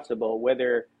responsible,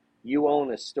 whether you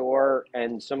own a store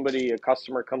and a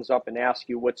customer comes up and asks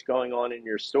you what's going on in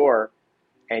your store,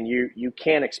 and you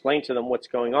can't explain to them what's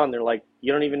going on, they're like,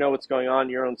 you don't even know what's going on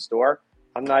in your own store?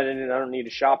 I'm not in it, I don't need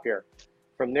to shop here.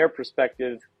 From their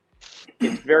perspective,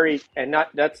 it's very, and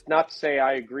that's not to say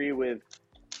I agree with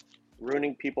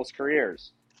ruining people's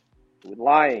careers, with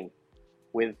lying,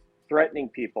 with threatening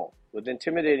people, with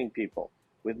intimidating people,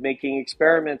 with making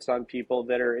experiments on people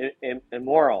that are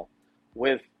immoral,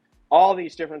 with all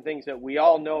these different things that we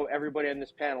all know, everybody on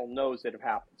this panel knows that have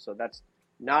happened. So that's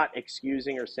not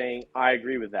excusing or saying I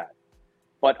agree with that.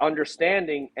 But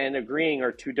understanding and agreeing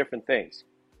are 2 different things.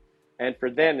 And for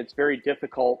them, it's very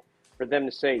difficult for them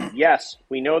to say, yes,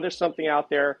 we know there's something out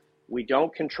there. We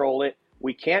don't control it.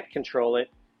 We can't control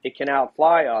it. It can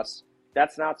outfly us.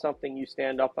 That's not something you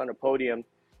stand up on a podium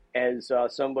as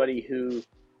somebody who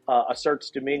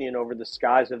asserts dominion over the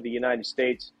skies of the United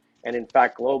States, and in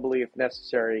fact globally if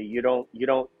necessary. You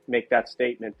don't make that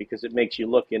statement, because it makes you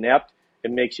look inept,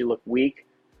 it makes you look weak,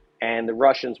 and the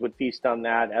Russians would feast on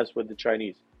that, as would the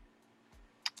Chinese.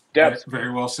 Debs.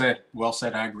 Very well said. Well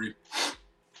said. I agree.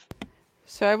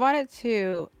 So I wanted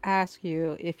to ask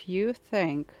you if you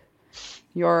think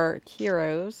your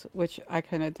heroes, which I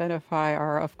can identify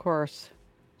are, of course,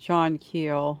 John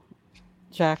Keel,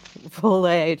 Jack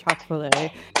Fillet,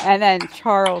 and then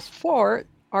Charles Fort,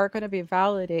 are going to be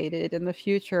validated in the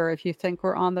future, if you think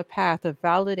we're on the path of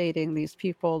validating these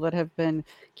people that have been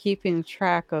keeping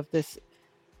track of this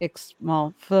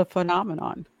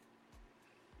phenomenon.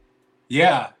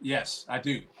 Yes, I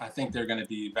do. I think they're going to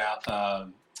be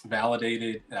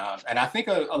validated, and I think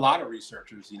a lot of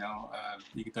researchers,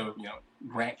 you could throw,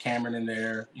 Grant Cameron in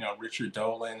there, Richard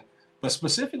Dolan, but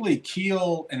specifically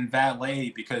Keel and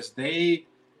Vallée, because they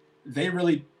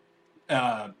really,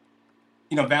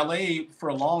 Vallée, for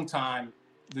a long time,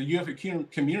 the UFO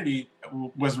community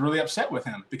was really upset with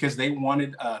him because they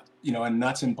wanted, a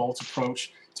nuts and bolts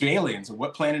approach to aliens.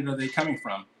 What planet are they coming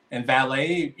from? And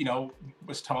Vallée,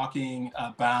 was talking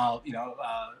about,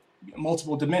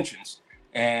 multiple dimensions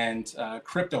and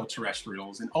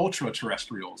crypto-terrestrials and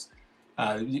ultra-terrestrials,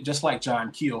 just like John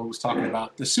Keel, who was talking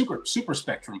about the super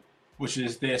spectrum, which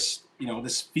is this,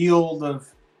 this field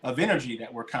of energy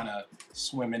that we're kind of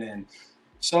swimming in.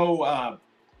 So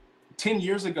 10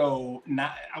 years ago,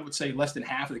 I would say less than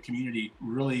half of the community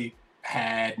really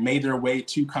had made their way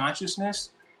to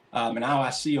consciousness. And now I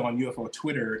see on UFO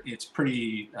Twitter, it's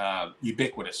pretty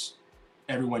ubiquitous.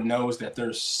 Everyone knows that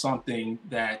there's something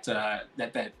that's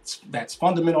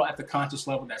fundamental at the conscious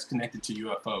level that's connected to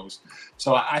UFOs.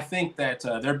 So I think that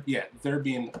they're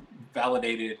being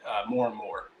validated more and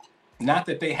more. Not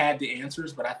that they had the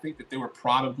answers, but I think that they were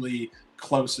probably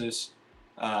closest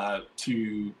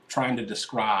to trying to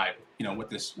describe, what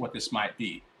this might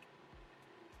be.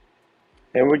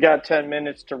 And we got 10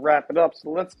 minutes to wrap it up, so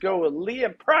let's go with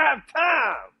Leah Prime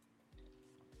Time.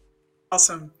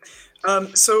 Awesome.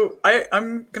 So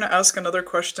I'm going to ask another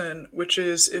question, which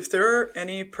is if there are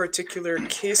any particular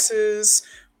cases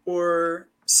or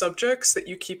subjects that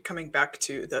you keep coming back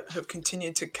to that have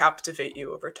continued to captivate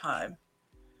you over time.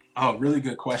 Oh, really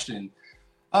good question.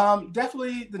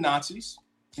 Definitely the Nazis.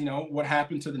 What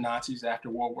happened to the Nazis after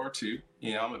World War II.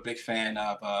 I'm a big fan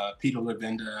of Peter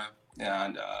Levenda,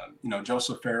 and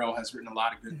Joseph Farrell has written a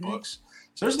lot of good books.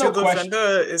 So there's no question.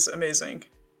 Levenda is amazing.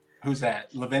 Who's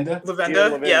that? Levenda?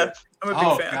 Levenda? Yeah, I'm a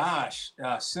big fan. Oh gosh,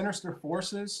 Sinister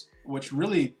Forces, which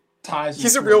really ties.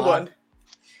 He's a real one.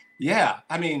 Yeah,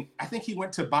 I mean, I think he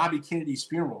went to Bobby Kennedy's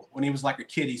funeral when he was like a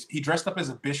kid. He dressed up as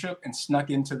a bishop and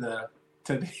snuck into the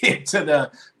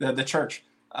church.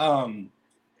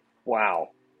 Wow.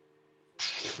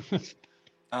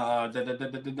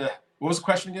 What was the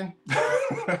question again?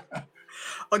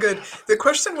 Oh, good. The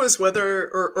question was whether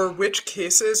or which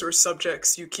cases or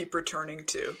subjects you keep returning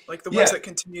to, like the ones that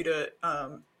continue to,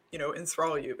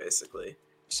 enthrall you, basically.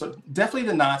 So definitely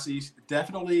the Nazis,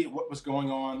 definitely what was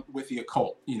going on with the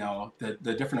occult,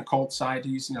 the different occult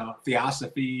societies,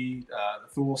 Theosophy, the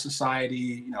Thule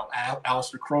Society,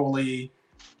 Aleister Crowley,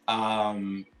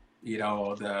 the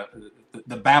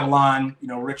Babylon,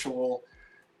 ritual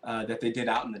that they did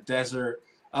out in the desert.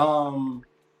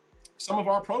 Some of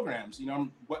our programs,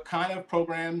 what kind of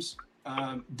programs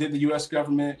did the U.S.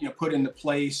 government, put into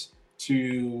place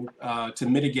to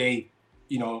mitigate,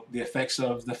 the effects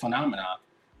of the phenomena?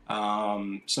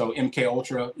 So MK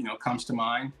Ultra, comes to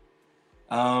mind.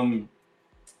 And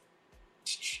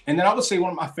then I would say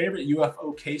one of my favorite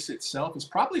UFO case itself is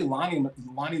probably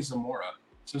Lonnie Zamora.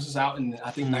 So this is out in,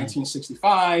 I think,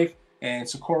 1965 in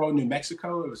Socorro, New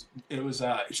Mexico. It's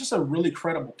just a really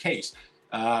credible case.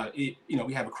 We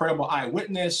have a credible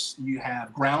eyewitness. You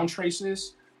have ground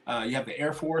traces. You have the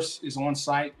Air Force is on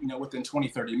site, within 20,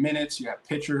 30 minutes. You have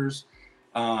pictures.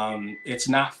 It's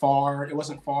not far. It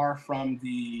wasn't far from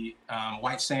the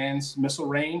White Sands missile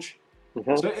range.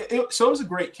 Mm-hmm. So it was a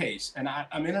great case. And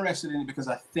I'm interested in it because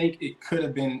I think it could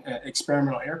have been an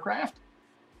experimental aircraft.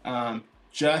 Or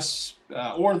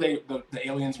the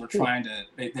aliens were trying to,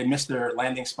 they missed their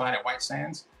landing spot at White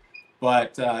Sands.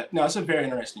 But no, it's a very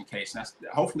interesting case. And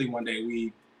hopefully one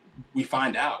day we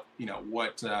find out,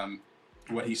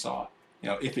 what he saw,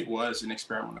 if it was an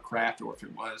experimental craft or if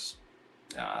it was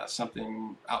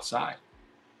something outside.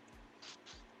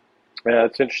 Yeah,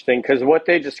 it's interesting because what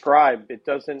they describe,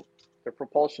 the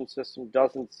propulsion system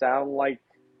doesn't sound like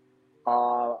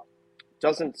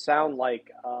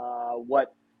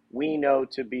what we know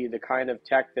to be the kind of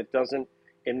tech that doesn't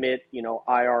emit,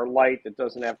 IR light, that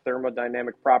doesn't have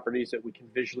thermodynamic properties that we can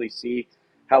visually see.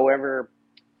 However,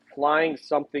 flying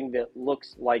something that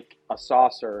looks like a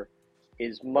saucer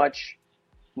is much,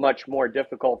 much more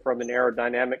difficult from an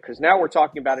aerodynamic, because now we're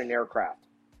talking about an aircraft.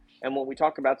 And when we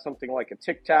talk about something like a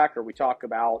Tic Tac, or we talk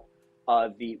about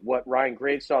what Ryan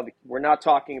Graves saw, we're not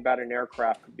talking about an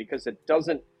aircraft because it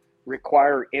doesn't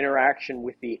require interaction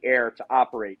with the air to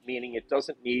operate, meaning it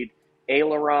doesn't need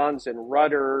ailerons and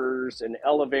rudders and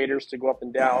elevators to go up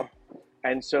and down.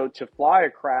 And so to fly a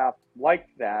craft like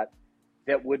that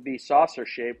would be saucer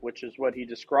shaped, which is what he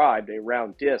described, a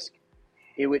round disc,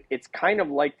 it's kind of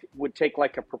would take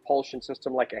like a propulsion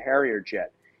system like a Harrier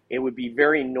jet. It would be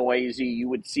very noisy. You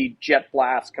would see jet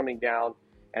blasts coming down,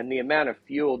 and the amount of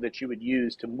fuel that you would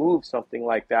use to move something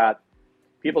like that,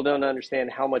 people don't understand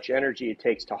how much energy it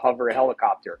takes to hover a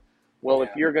helicopter. Well, if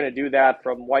you're going to do that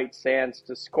from White Sands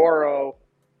to Socorro,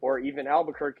 or even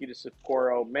Albuquerque to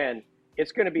Socorro, man,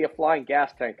 it's going to be a flying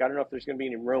gas tank. I don't know if there's going to be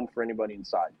any room for anybody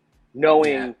inside,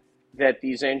 knowing that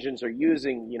these engines are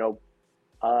using,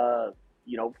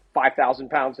 5,000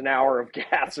 pounds an hour of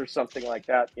gas or something like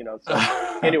that.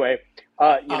 So anyway,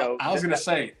 I was going to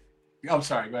say, I'm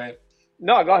sorry, go ahead.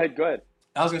 No, go ahead.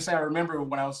 I was going to say, I remember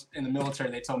when I was in the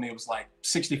military, they told me it was like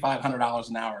 $6,500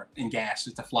 an hour in gas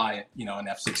just to fly, an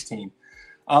F-16.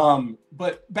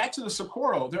 But back to the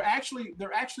Socorro, there actually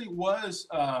was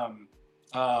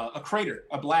a crater,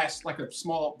 a blast, like a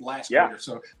small blast crater.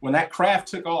 So when that craft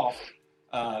took off,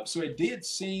 so it did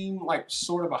seem like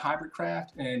sort of a hybrid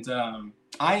craft. And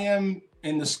I am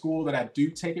in the school that I do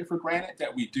take it for granted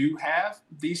that we do have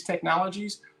these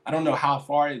technologies. I don't know how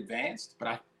far advanced, but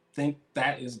I think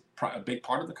that is a big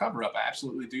part of the cover-up. I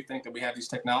absolutely do think that we have these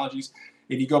technologies.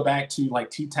 If you go back to like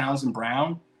T. Townsend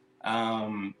Brown,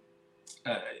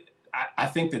 I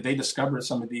think that they discovered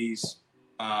some of these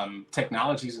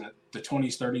technologies in the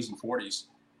 20s, 30s, and 40s,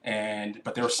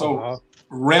 but they were so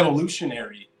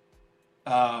revolutionary.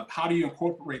 How do you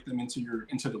incorporate them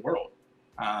into the world?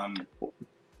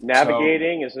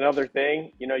 Navigating is another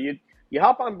thing. You know, you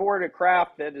hop on board a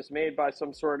craft that is made by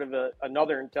some sort of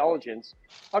another intelligence.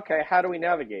 Okay, how do we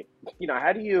navigate? You know,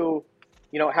 how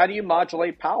do you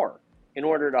modulate power in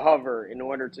order to hover, in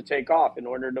order to take off, in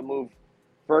order to move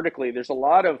vertically? There's a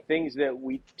lot of things that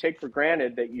we take for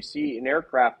granted that you see an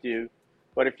aircraft do,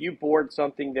 but if you board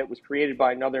something that was created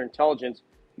by another intelligence,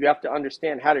 you have to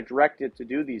understand how to direct it to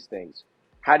do these things.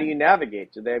 How do you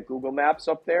navigate? Do they have Google Maps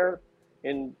up there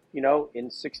in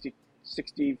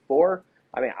 64?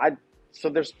 I mean, so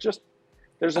there's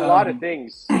a lot of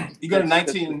things. You go to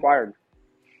that's required.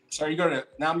 Sorry,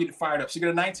 now I'm getting fired up. So you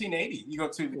go to 1980. You go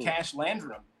to the Cache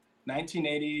Landrum.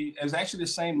 1980 is actually the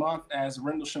same month as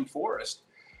Rendlesham Forest,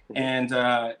 and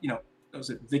it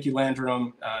was Vicky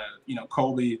Landrum,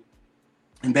 Colby,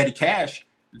 and Betty Cache.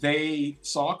 They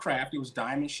saw a craft. It was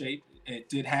diamond shaped. It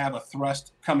did have a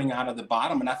thrust coming out of the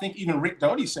bottom, and I think even Rick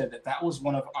Doty said that was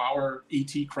one of our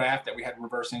ET craft that we had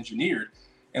reverse engineered.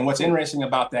 And what's interesting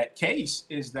about that case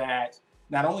is that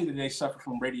not only did they suffer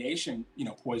from radiation,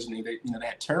 poisoning, they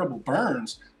had terrible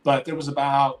burns, but there was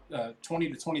about 20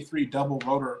 to 23 double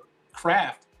rotor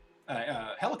craft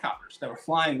helicopters that were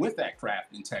flying with that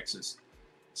craft in Texas.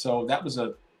 So that was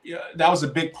a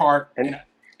big part.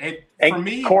 For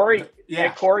me, Corey,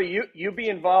 Corey, you be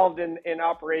involved in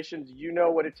operations. You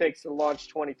know what it takes to launch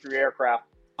 23 aircraft.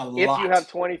 If you have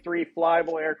 23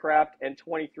 flyable aircraft and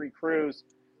 23 crews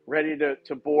ready to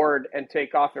board and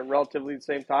take off at relatively the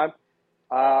same time,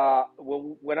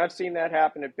 when I've seen that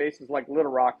happen at bases like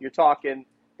Little Rock, you're talking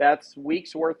that's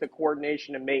weeks worth of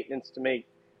coordination and maintenance to make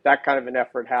that kind of an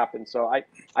effort happen. So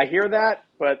I hear that,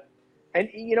 and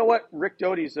you know what? Rick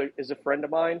Doty is a friend of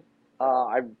mine.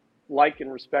 I like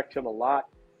and respect him a lot,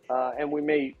 and we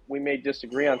may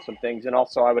disagree on some things. And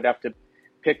also, I would have to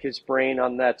pick his brain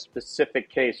on that specific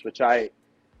case, which I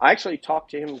actually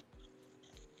talked to him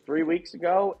 3 weeks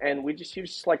ago, and he was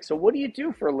just like, "So what do you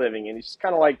do for a living?" And he's just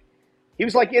kind of like, he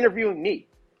was like interviewing me.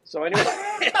 So anyway,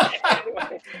 he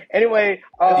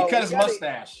cut his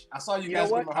mustache. I saw you guys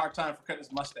give him a hard time for cutting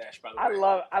his mustache. By the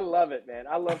way, I love it, man.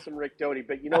 I love some Rick Doty.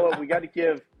 But you know what? We got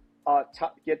to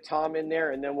get Tom in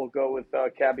there, and then we'll go with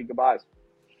Cabby goodbyes.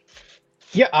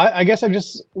 Yeah, I guess I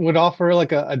just would offer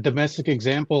like a domestic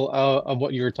example of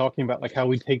what you were talking about, like how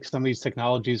we take some of these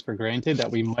technologies for granted that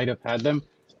we might have had them.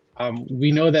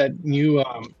 We know that new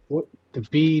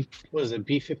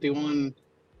B-51,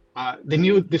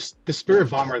 the Spirit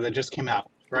bomber that just came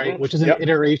out, right? Mm-hmm. Which is an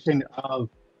iteration of,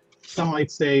 some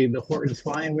might say, the Horton's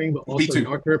Flying Wing, but also B2.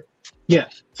 Northrop. Yeah,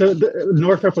 so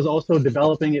Northrop was also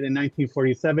developing it in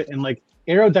 1947, and like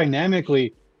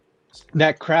aerodynamically,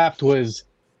 that craft was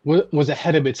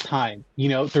ahead of its time.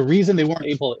 The reason they weren't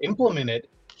able to implement it,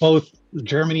 both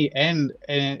Germany and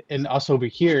us over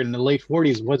here in the late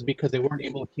 40s, was because they weren't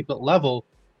able to keep it level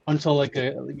until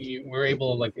you were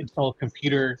able to install a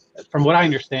computer, from what I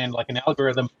understand, like an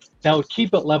algorithm that would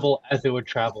keep it level as it would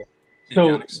travel.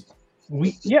 So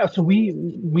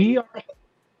we are,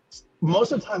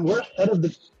 most of the time, we're ahead of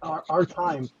our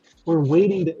time. We're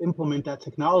waiting to implement that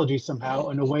technology somehow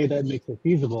in a way that makes it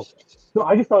feasible. So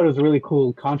I just thought it was a really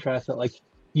cool contrast that,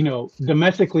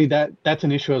 domestically that's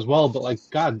an issue as well. But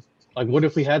what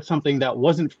if we had something that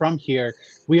wasn't from here?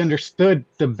 We understood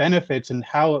the benefits and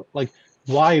how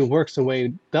why it works the way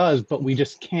it does, but we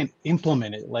just can't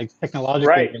implement it.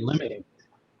 Technologically, we're limited.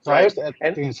 So I think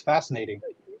it's fascinating.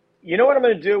 You know what I'm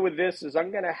going to do with this is I'll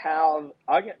have an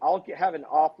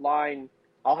offline.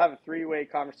 I'll have a three-way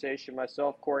conversation,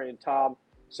 myself, Corey, and Tom,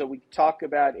 so we can talk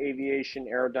about aviation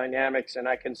aerodynamics, and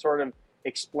I can sort of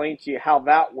explain to you how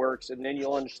that works, and then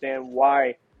you'll understand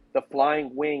why the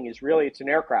flying wing is really, it's an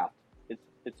aircraft.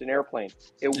 It's an airplane.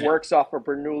 It works off of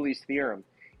Bernoulli's theorem.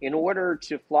 In order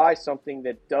to fly something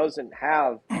that doesn't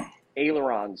have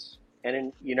ailerons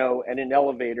and an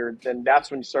elevator, then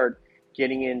that's when you start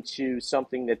getting into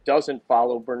something that doesn't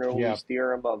follow Bernoulli's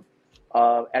theorem of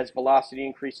as velocity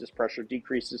increases, pressure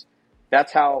decreases.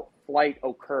 That's how flight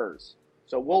occurs.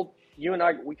 So you and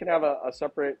I can have a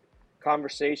separate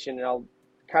conversation, and I'll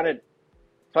kind of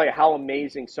tell you how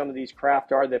amazing some of these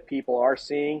craft are that people are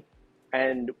seeing,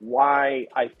 and why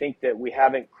I think that we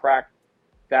haven't cracked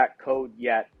that code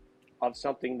yet of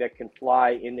something that can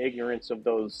fly in ignorance of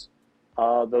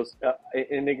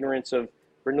in ignorance of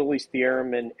Bernoulli's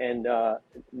theorem and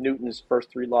Newton's first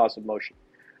three laws of motion.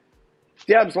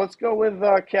 Debs, let's go with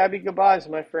Cabby goodbyes,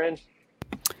 my friend.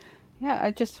 Yeah,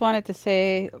 I just wanted to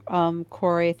say,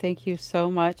 Corey, thank you so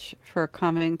much for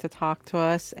coming to talk to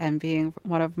us and being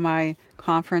one of my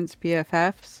conference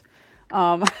BFFs.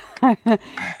 Um,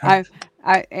 I,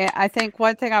 I think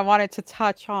one thing I wanted to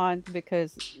touch on,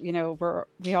 because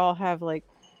we all have like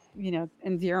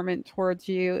endearment towards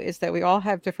you, is that we all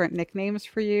have different nicknames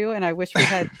for you, and I wish we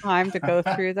had time to go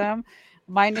through them.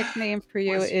 My nickname for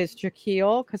you Was- is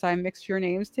Jaquil because I mixed your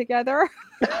names together.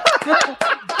 I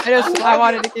I love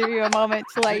wanted it. to give you a moment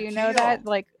to let you know that, Jaquil.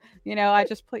 like, I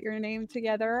just put your name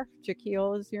together.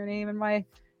 Jaquil is your name in my,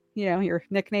 your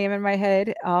nickname in my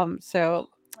head. So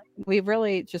we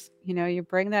really just, you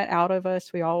bring that out of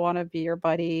us. We all want to be your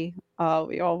buddy.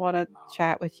 We all want to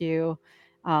chat with you.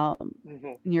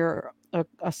 Mhm. You're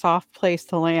a soft place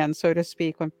to land, so to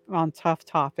speak, on tough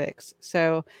topics.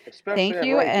 So Especially thank on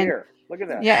you. right And here. Look at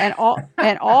that. yeah,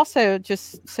 and also,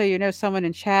 just so you know, someone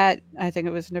in chat, I think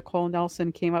it was Nicole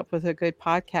Nelson, came up with a good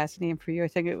podcast name for you. I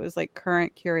think it was like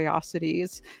Current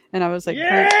Curiosities. And I was like,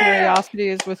 Current Yeah.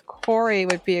 Curiosities with Corey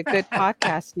would be a good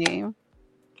podcast name.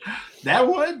 That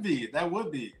would be.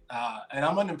 And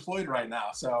I'm unemployed right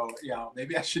now, so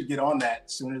maybe I should get on that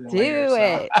sooner than later. Do So,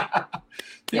 it.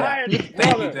 yeah. Science, Thank you,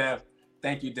 brother. Deb.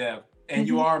 Thank you, Deb. And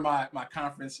you Mhm. are my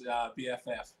conference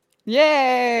BFF.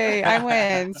 Yay, I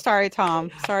win. Sorry, Tom.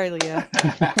 Sorry, Leah.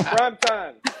 Prime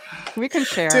time. We can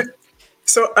share. Dude,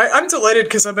 so I'm delighted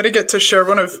because I'm going to get to share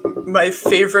one of my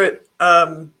favorite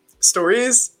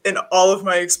stories in all of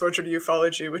my exposure to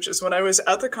ufology, which is when I was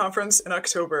at the conference in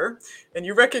October and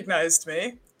you recognized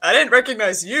me. I didn't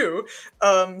recognize you.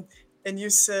 And you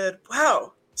said,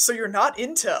 wow, so you're not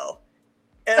Intel.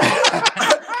 And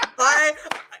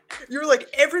you were like,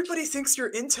 everybody thinks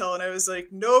you're Intel. And I was like,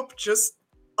 nope, just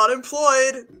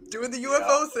unemployed, doing the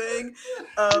UFO thing.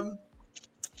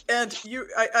 And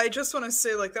I just want to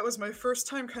say, like, that was my first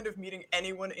time kind of meeting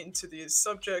anyone into these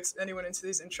subjects, anyone into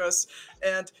these interests.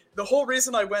 And the whole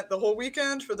reason I went the whole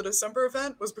weekend for the December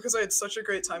event was because I had such a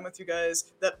great time with you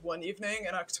guys that one evening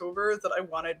in October that I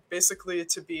wanted basically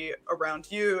to be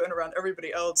around you and around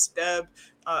everybody else. Deb,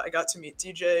 I got to meet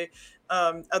DJ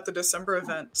at the December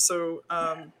event. So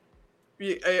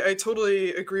I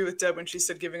totally agree with Deb when she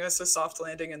said giving us a soft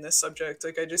landing in this subject.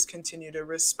 Like, I just continue to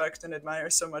respect and admire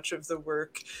so much of the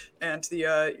work and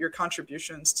the your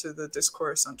contributions to the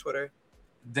discourse on Twitter.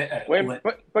 Wait,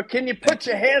 but can you put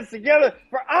your hands together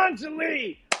for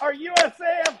Anjali, our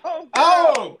USAF home?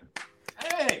 Oh,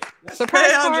 hey, Surprise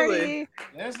Hey, Anjali. party.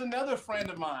 there's another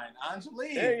friend of mine, There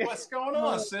Anjali. you What's going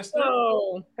on, sister?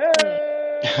 Oh,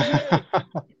 Hey!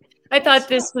 I thought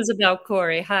this was about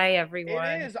Corey. Hi, everyone.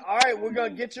 It is. All right, we're gonna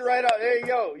get you right out. There you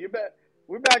go. You bet.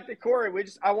 We're back to Corey.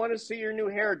 I want to see your new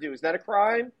hairdo. Is that a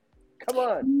crime? Come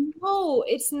on. No,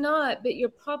 it's not, but you're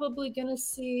probably going to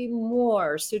see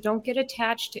more. So don't get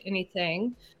attached to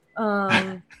anything.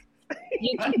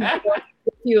 You can vote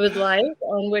if you would like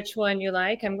on which one you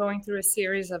like. I'm going through a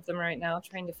series of them right now,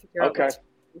 trying to figure out Okay. what's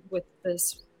with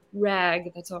this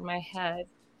rag that's on my head.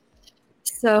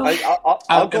 So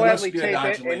I'll It gladly looks good, take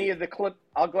Anjali. any of the clip.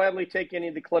 I'll gladly take any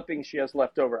of the clippings she has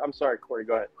left over. I'm sorry, Corey.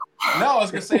 Go ahead. No, I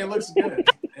was gonna say it looks good.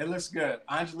 It looks good.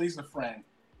 Anjali's a friend,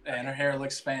 and her hair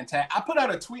looks fantastic. I put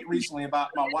out a tweet recently about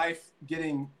my wife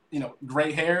getting,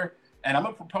 gray hair, and I'm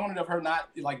a proponent of her not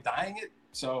like dyeing it.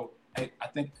 So I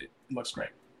think it looks great.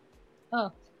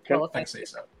 well, If I can say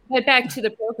so. head back to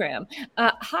the program.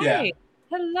 Hi. Yeah.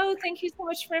 Hello. Thank you so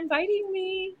much for inviting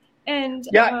me. And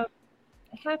Yeah.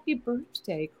 happy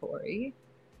birthday, Corey.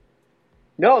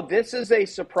 No, this is a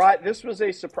surprise. This was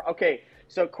a surprise. Okay,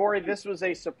 so Corey, this was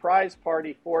a surprise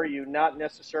party for you, not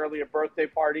necessarily a birthday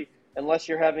party. Unless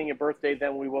you're having a birthday,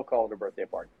 then we will call it a birthday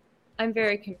party. I'm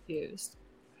very confused.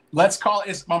 Let's call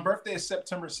it. My birthday is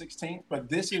September 16th, but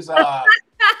this is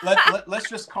let's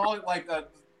just call it like a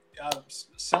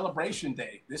celebration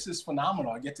day. This is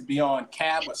phenomenal. I get to be on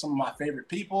cab with some of my favorite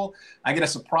people. I get a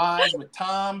surprise with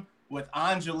Tom, with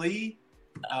Anjali.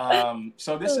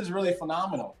 So this is really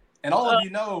phenomenal. And all of you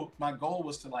know, my goal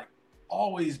was to like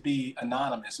always be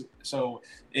anonymous. So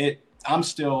I'm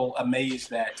still amazed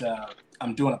that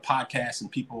I'm doing a podcast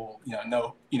and people,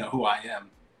 know who I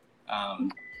am.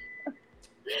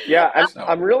 Yeah, So-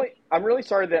 I'm really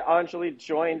sorry that Anjali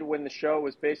joined when the show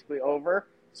was basically over.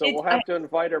 So we'll have to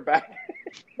invite her back.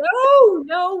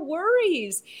 No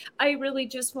worries. I really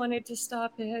just wanted to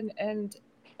stop in and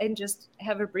just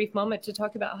have a brief moment to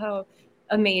talk about how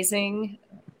amazing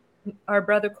our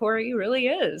brother Corey really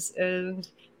is, and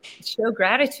show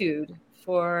gratitude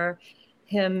for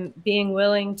him being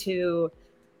willing to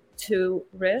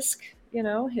risk,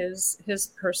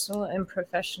 his personal and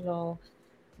professional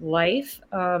life,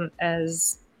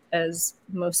 as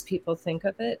most people think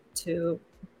of it, to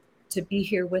to be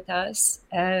here with us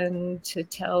and to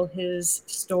tell his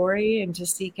story and to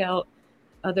seek out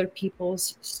other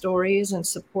people's stories and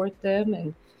support them,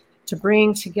 and to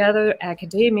bring together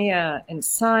academia and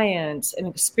science and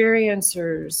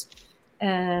experiencers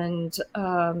and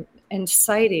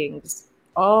sightings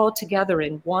all together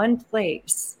in one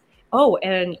place. Oh,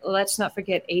 and let's not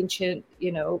forget ancient,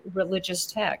 religious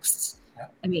texts. Yeah.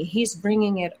 I mean, he's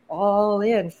bringing it all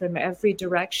in from every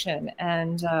direction.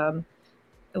 And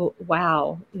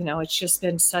wow, it's just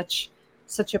been such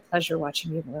a pleasure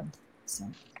watching you bloom. So.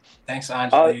 Thanks,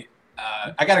 Anjali.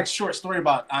 I got a short story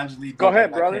about Anjali. Go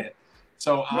ahead, brother.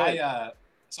 So I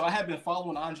have been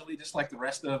following Anjali just like the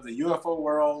rest of the UFO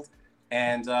world.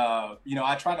 And,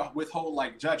 I try to withhold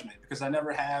judgment because I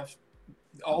never have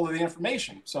all of the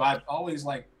information. So I always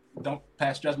don't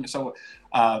pass judgment. So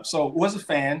was a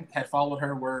fan, had followed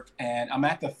her work, and I'm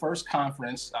at the first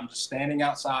conference. I'm just standing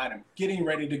outside. I'm getting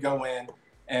ready to go in,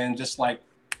 and just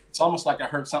it's almost like I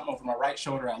heard something over my right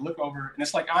shoulder. I look over, and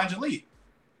it's Anjali.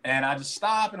 And I just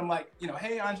stop, and I'm like,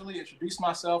 hey, Anjali, introduce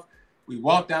myself. We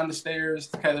walk down the stairs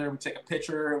together. We take a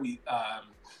picture. We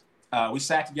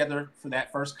sat together for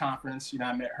that first conference.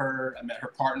 I met her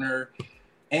partner.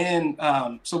 And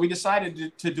so we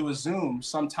decided to do a Zoom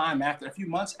sometime a few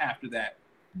months after that.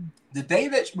 The day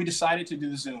that we decided to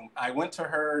do the Zoom, I went to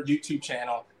her YouTube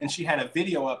channel, and she had a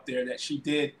video up there that she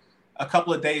did a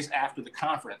couple of days after the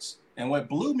conference. And what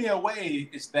blew me away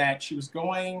is that she was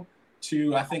going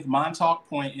to, I think, Montauk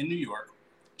Point in New York.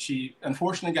 She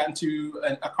unfortunately got into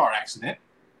a car accident,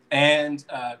 and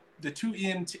the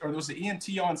there was an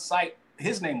EMT on site.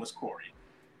 His name was Corey.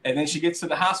 And then she gets to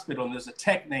the hospital, and there's a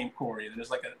tech named Corey. And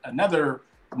there's another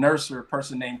nurse or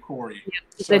person named Corey. Yeah,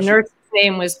 so the nurse's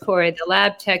name was Corey. The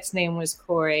lab tech's name was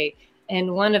Corey.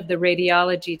 And one of the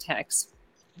radiology techs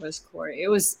was Corey. It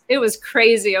was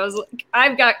crazy. I was like,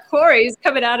 I've got Corey's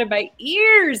coming out of my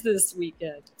ears this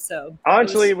weekend. So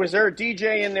Anjali, was there a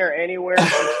DJ in there anywhere?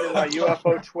 My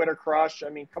UFO Twitter crush. I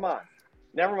mean, come on.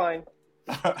 Never mind.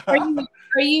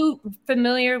 Are you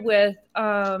familiar with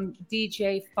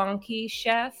DJ Funky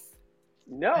Chef?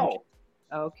 No.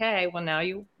 Okay. Well, now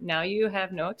you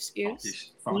have no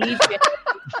excuse. DJ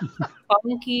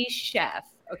Funky Chef.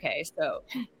 Okay, so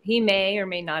he may or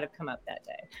may not have come up that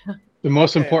day. The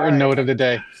most important note of the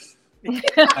day. You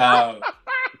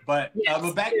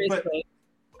will thank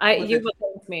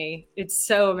me. It's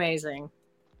so amazing.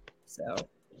 So.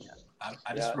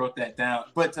 I just wrote that down,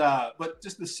 but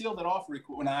just to seal that off, Rick,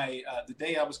 when the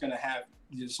day I was going to have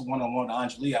just one-on-one with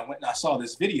Anjali, I went and I saw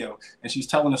this video, and she's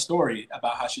telling a story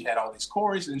about how she had all these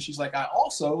Corys, and she's like, I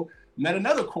also met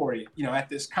another Corey, at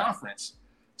this conference.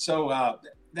 So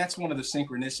that's one of the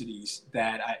synchronicities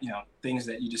that things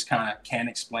that you just kind of can't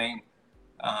explain,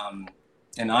 and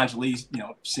Anjali,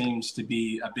 seems to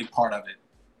be a big part of it.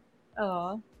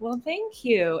 Oh, well, thank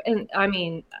you, and I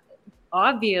mean,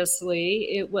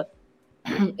 obviously, it was.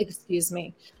 Excuse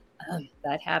me.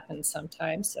 That happens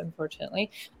sometimes, unfortunately.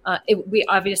 We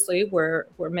obviously were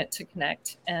meant to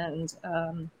connect and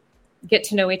get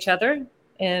to know each other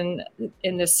in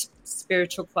this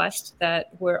spiritual quest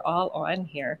that we're all on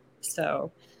here.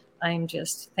 So I'm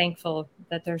just thankful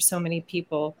that there's so many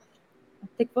people. I'm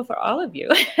thankful for all of you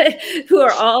who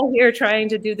are all here trying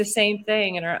to do the same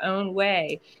thing in our own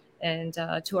way and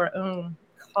to our own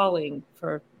calling,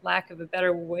 for lack of a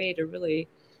better way to really.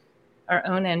 Our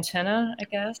own antenna, I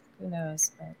guess. Who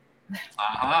knows?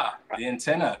 The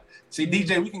antenna. See,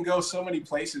 DJ, we can go so many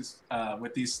places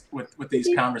with these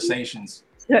conversations.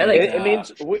 It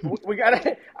means we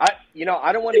gotta.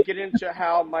 I don't want to get into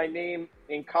how my name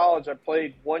in college. I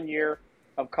played 1 year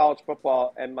of college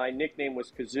football, and my nickname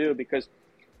was Kazoo because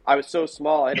I was so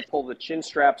small. I had to pull the chin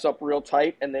straps up real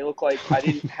tight, and they look like I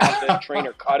didn't have the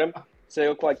trainer cut them, so they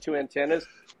look like two antennas.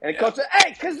 And the coach said,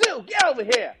 "Hey, Kazoo, get over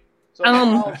here." So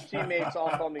my college teammates all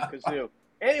call me Kazoo.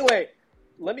 Anyway,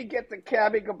 let me get the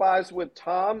cabby goodbyes with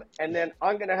Tom, and then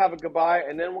I'm going to have a goodbye,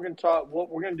 and then we're going to talk.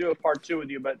 We're going to do a part 2 with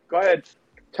you. But go ahead,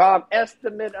 Tom.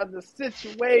 Estimate of the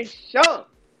situation.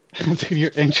 Dude,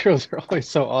 your intros are always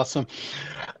so awesome.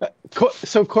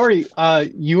 So Corey,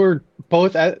 you were at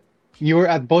both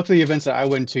of the events that I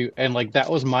went to, and that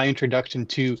was my introduction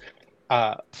to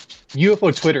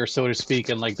UFO Twitter, so to speak,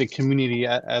 and the community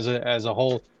as a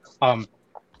whole.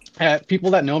 People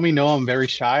that know me know I'm very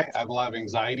shy. I have a lot of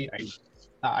anxiety.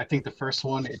 I think the first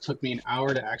one, it took me an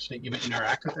hour to actually even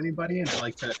interact with anybody, and I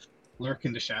like to lurk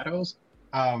in the shadows.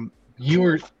 You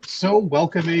were so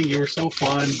welcoming. You were so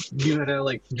fun. You had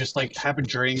to just have a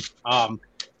drink. And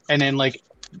then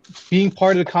being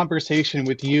part of the conversation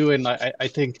with you, and I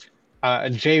think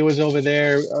Jay was over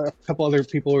there. A couple other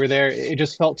people were there. It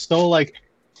just felt so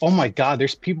oh my God,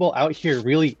 there's people out here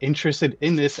really interested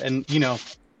in this, and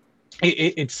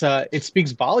it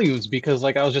speaks volumes because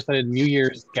like I was just at a New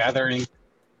Year's gathering,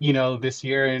 this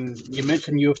year, and you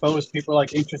mentioned UFOs, people are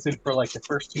like interested for like the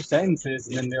first two sentences,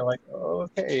 and then they're like, oh,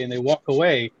 okay, and they walk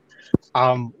away.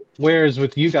 Whereas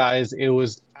with you guys, it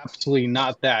was absolutely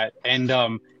not that. And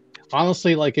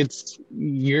honestly, like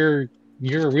you're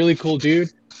a really cool dude.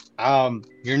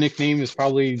 Your nickname is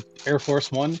probably Air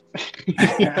Force One.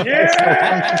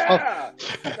 Yeah,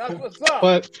 that's what's up.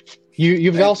 But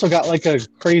you've also got like a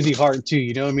crazy heart too.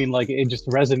 You know what I mean? Like it just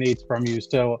resonates from you.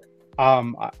 So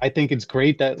I think it's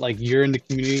great that like you're in the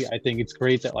community. I think it's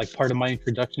great that like part of my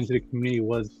introduction to the community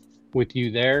was with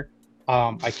you there.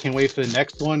 I can't wait for the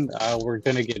next one. We're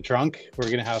gonna get drunk. We're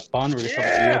gonna have fun. We're gonna talk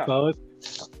about UFOs.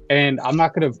 And I'm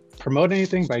not gonna promote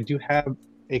anything, but I do have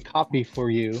a copy for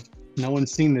you. No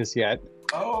one's seen this yet.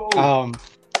 Oh.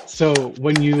 So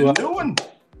when you new one.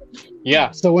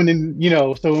 Yeah. So when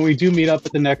we do meet up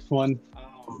at the next one,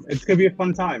 it's gonna be a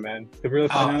fun time, man. It's really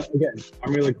fun. Again,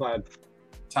 I'm really glad.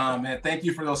 Tom, man, thank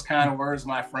you for those kind words,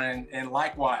 my friend. And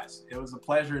likewise, it was a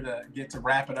pleasure to get to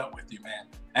wrap it up with you, man.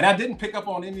 And I didn't pick up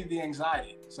on any of the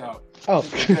anxiety, so. Oh,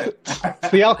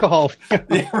 the alcohol.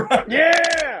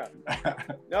 Yeah.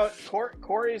 No,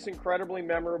 Corey is incredibly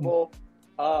memorable.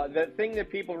 The thing that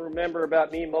people remember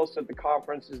about me most at the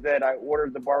conference is that I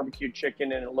ordered the barbecue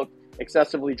chicken and it looked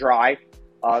excessively dry.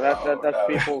 That's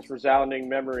people's resounding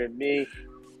memory of me.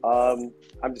 I'm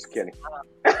just kidding.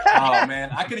 Oh man,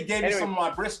 I could have gave you some of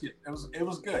my brisket. It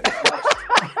was good.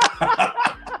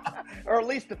 Or at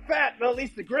least the fat, but at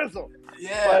least the grizzle.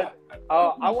 Yeah. But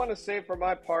I want to say for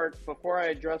my part, before I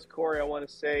address Corey, I want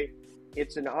to say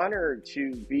it's an honor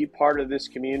to be part of this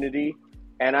community.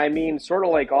 And I mean, sort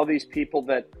of like all these people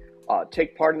that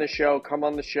take part in the show, come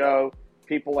on the show,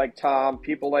 people like Tom,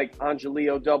 people like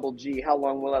Angelio Double G, how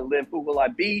long will I live? Who will I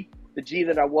be? The G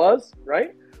that I was,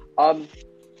 right?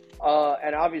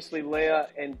 And obviously Leah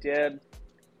and Deb,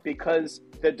 because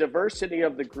the diversity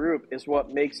of the group is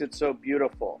what makes it so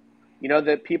beautiful.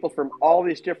 That people from all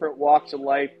these different walks of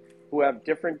life who have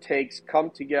different takes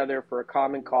come together for a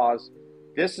common cause.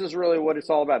 This is really what it's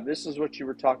all about. This is what you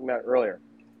were talking about earlier.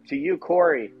 To you,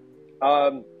 Corey,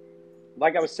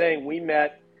 like I was saying, we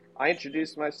met. I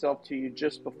introduced myself to you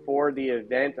just before the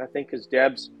event, I think, because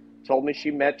Debs told me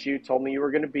she met you, told me you were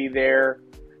going to be there.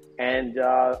 And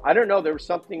I don't know, there was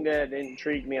something that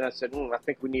intrigued me, and I said, I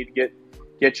think we need to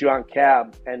get you on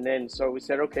cab. And then so we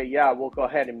said, okay, yeah, we'll go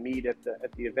ahead and meet at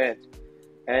the event.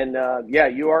 And yeah,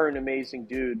 you are an amazing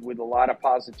dude with a lot of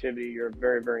positivity. You're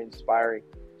very, very inspiring.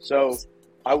 So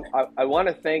I want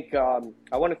to thank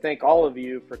all of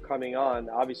you for coming on.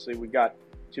 Obviously, we got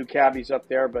two cabbies up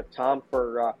there, but Tom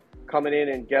for coming in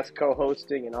and guest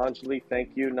co-hosting, and Anjali,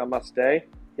 thank you. Namaste.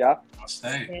 Yeah.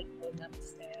 Namaste.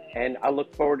 And I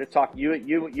look forward to talking.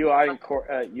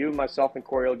 You, myself, and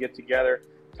Corey will get together,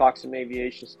 talk some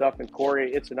aviation stuff. And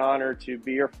Corey, it's an honor to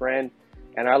be your friend,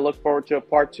 and I look forward to a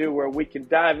part 2 where we can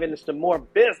dive into some more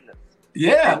business.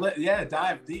 Yeah,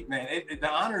 dive deep, man. The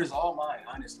honor is all mine,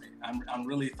 honestly. I'm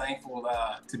really thankful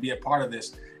to be a part of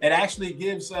this. It actually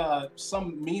gives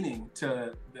some meaning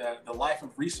to the life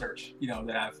of research,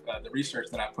 the research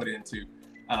that I put into.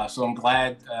 So I'm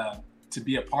glad to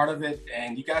be a part of it.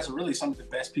 And you guys are really some of the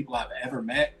best people I've ever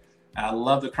met. I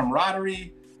love the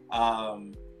camaraderie. I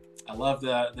love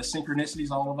the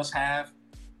synchronicities all of us have.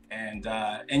 And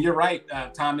you're right,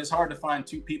 Tom, it's hard to find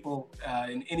two people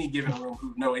in any given room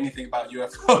who know anything about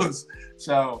UFOs.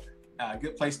 So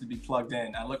good place to be plugged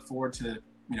in. I look forward to,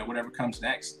 whatever comes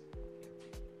next.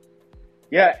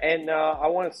 Yeah. And I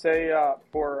want to say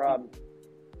for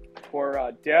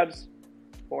Debs,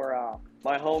 for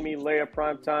my homie Leah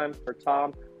Primetime, for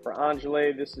Tom, for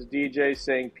Anjali, this is DJ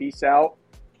saying peace out.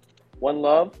 One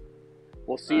love.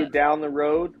 We'll see you down the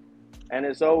road. And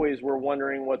as always, we're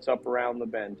wondering what's up around the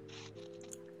bend.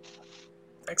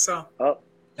 Thanks, so. Oh,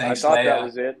 Thanks, I thought Leah. that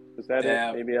was it. Was that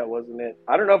it? Maybe that wasn't it.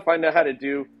 I don't know if I know how to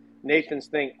do Nathan's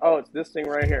thing. Oh, it's this thing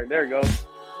right here. There it goes.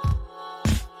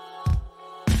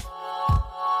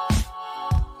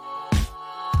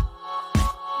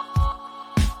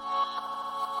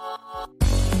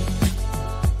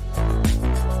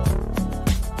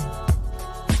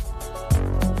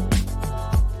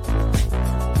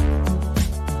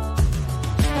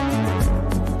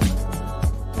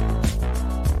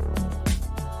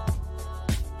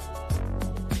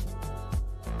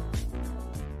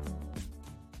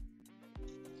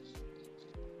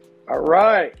 All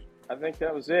right. I think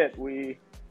that was it. We